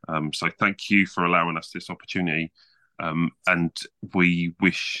players. So thank you for allowing us this opportunity. And we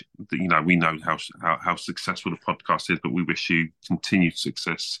wish that, we know how successful the podcast is, but we wish you continued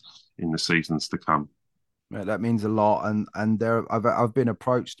success in the seasons to come. Yeah, that means a lot. And I've been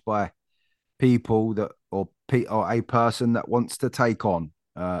approached by people or a person that wants to take on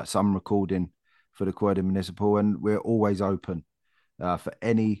some recording for the Croydon Municipal, and we're always open for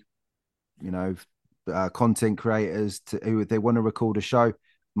any content creators who, if they want to record a show.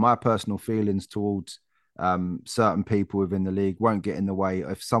 My personal feelings towards certain people within the league won't get in the way.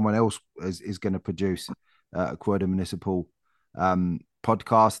 If someone else is going to produce a Quota Municipal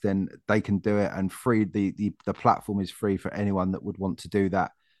podcast, then they can do it, and free the platform is free for anyone that would want to do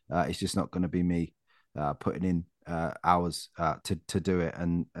that. It's just not going to be me putting in hours to do it,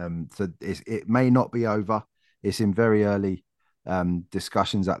 and so it may not be over. It's in very early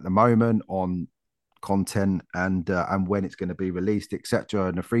discussions at the moment on content and when it's going to be released, etc.,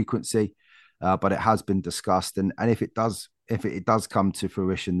 and the frequency. But it has been discussed, and if it does come to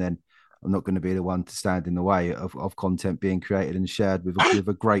fruition, then I'm not going to be the one to stand in the way of content being created and shared with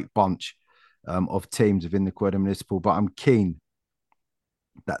a great bunch of teams within the Quota Municipal. But I'm keen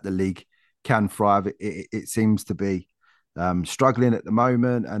that the league can thrive. It seems to be struggling at the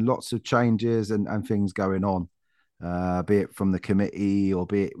moment, and lots of changes and things going on, be it from the committee or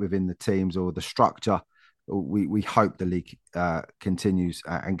be it within the teams or the structure. We hope the league continues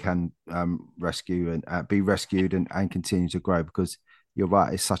and can rescue and be rescued and continue to grow, because you're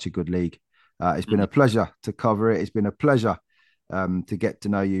right, it's such a good league. It's been a pleasure to cover it. It's been a pleasure to get to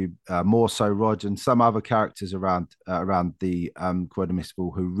know you more so, Rog, and some other characters around the Quota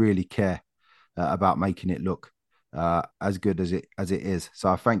Municipal who really care about making it look as good as it is. So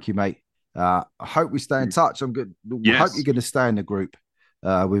I thank you, mate. I hope we stay in touch. I'm good. Yes. I hope you're going to stay in the group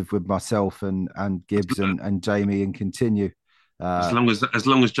with myself and Gibbs and Jamie and continue. As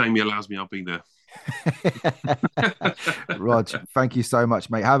long as Jamie allows me, I'll be there. Rog, thank you so much,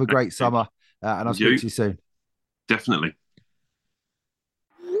 mate. Have a great summer, and I'll speak to you soon. Definitely.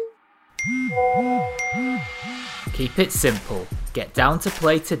 Keep it simple. Get down to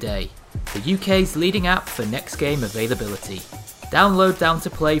play today. The UK's leading app for next game availability. Download Down to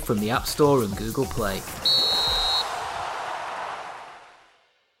Play from the App Store and Google Play.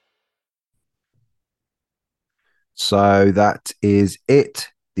 So that is it.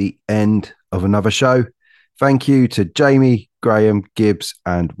 The end of another show. Thank you to Jamie, Graham, Gibbs,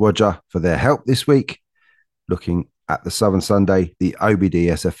 and Roger for their help this week. Looking at the Southern Sunday, the OBD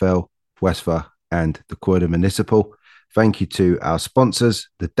SFL, Westphal, and the Quota Municipal. Thank you to our sponsors,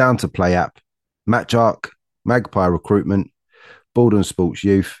 the Down to Play app, MatchArc, Magpie Recruitment, Baldwin Sports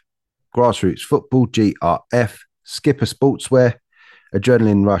Youth, Grassroots Football, GRF, Skipper Sportswear,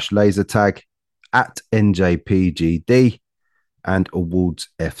 Adrenaline Rush Laser Tag, at NJPGD, and Awards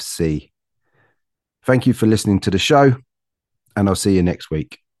FC. Thank you for listening to the show, and I'll see you next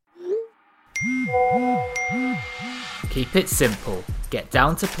week. Keep it simple. Get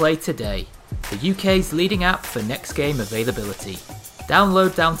down to play today. The UK's leading app for next game availability.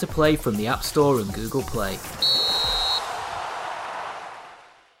 Download Down to Play from the App Store and Google Play.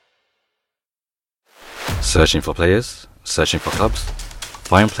 Searching for players? Searching for clubs?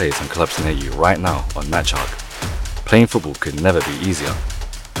 Find players and clubs near you right now on MatchArc. Playing football could never be easier.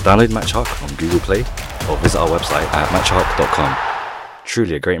 Download MatchArc on Google Play or visit our website at matcharc.com.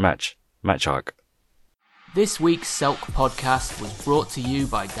 Truly a great match. MatchArc. This week's Selk podcast was brought to you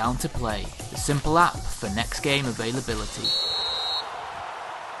by Down to Play, the simple app for next game availability.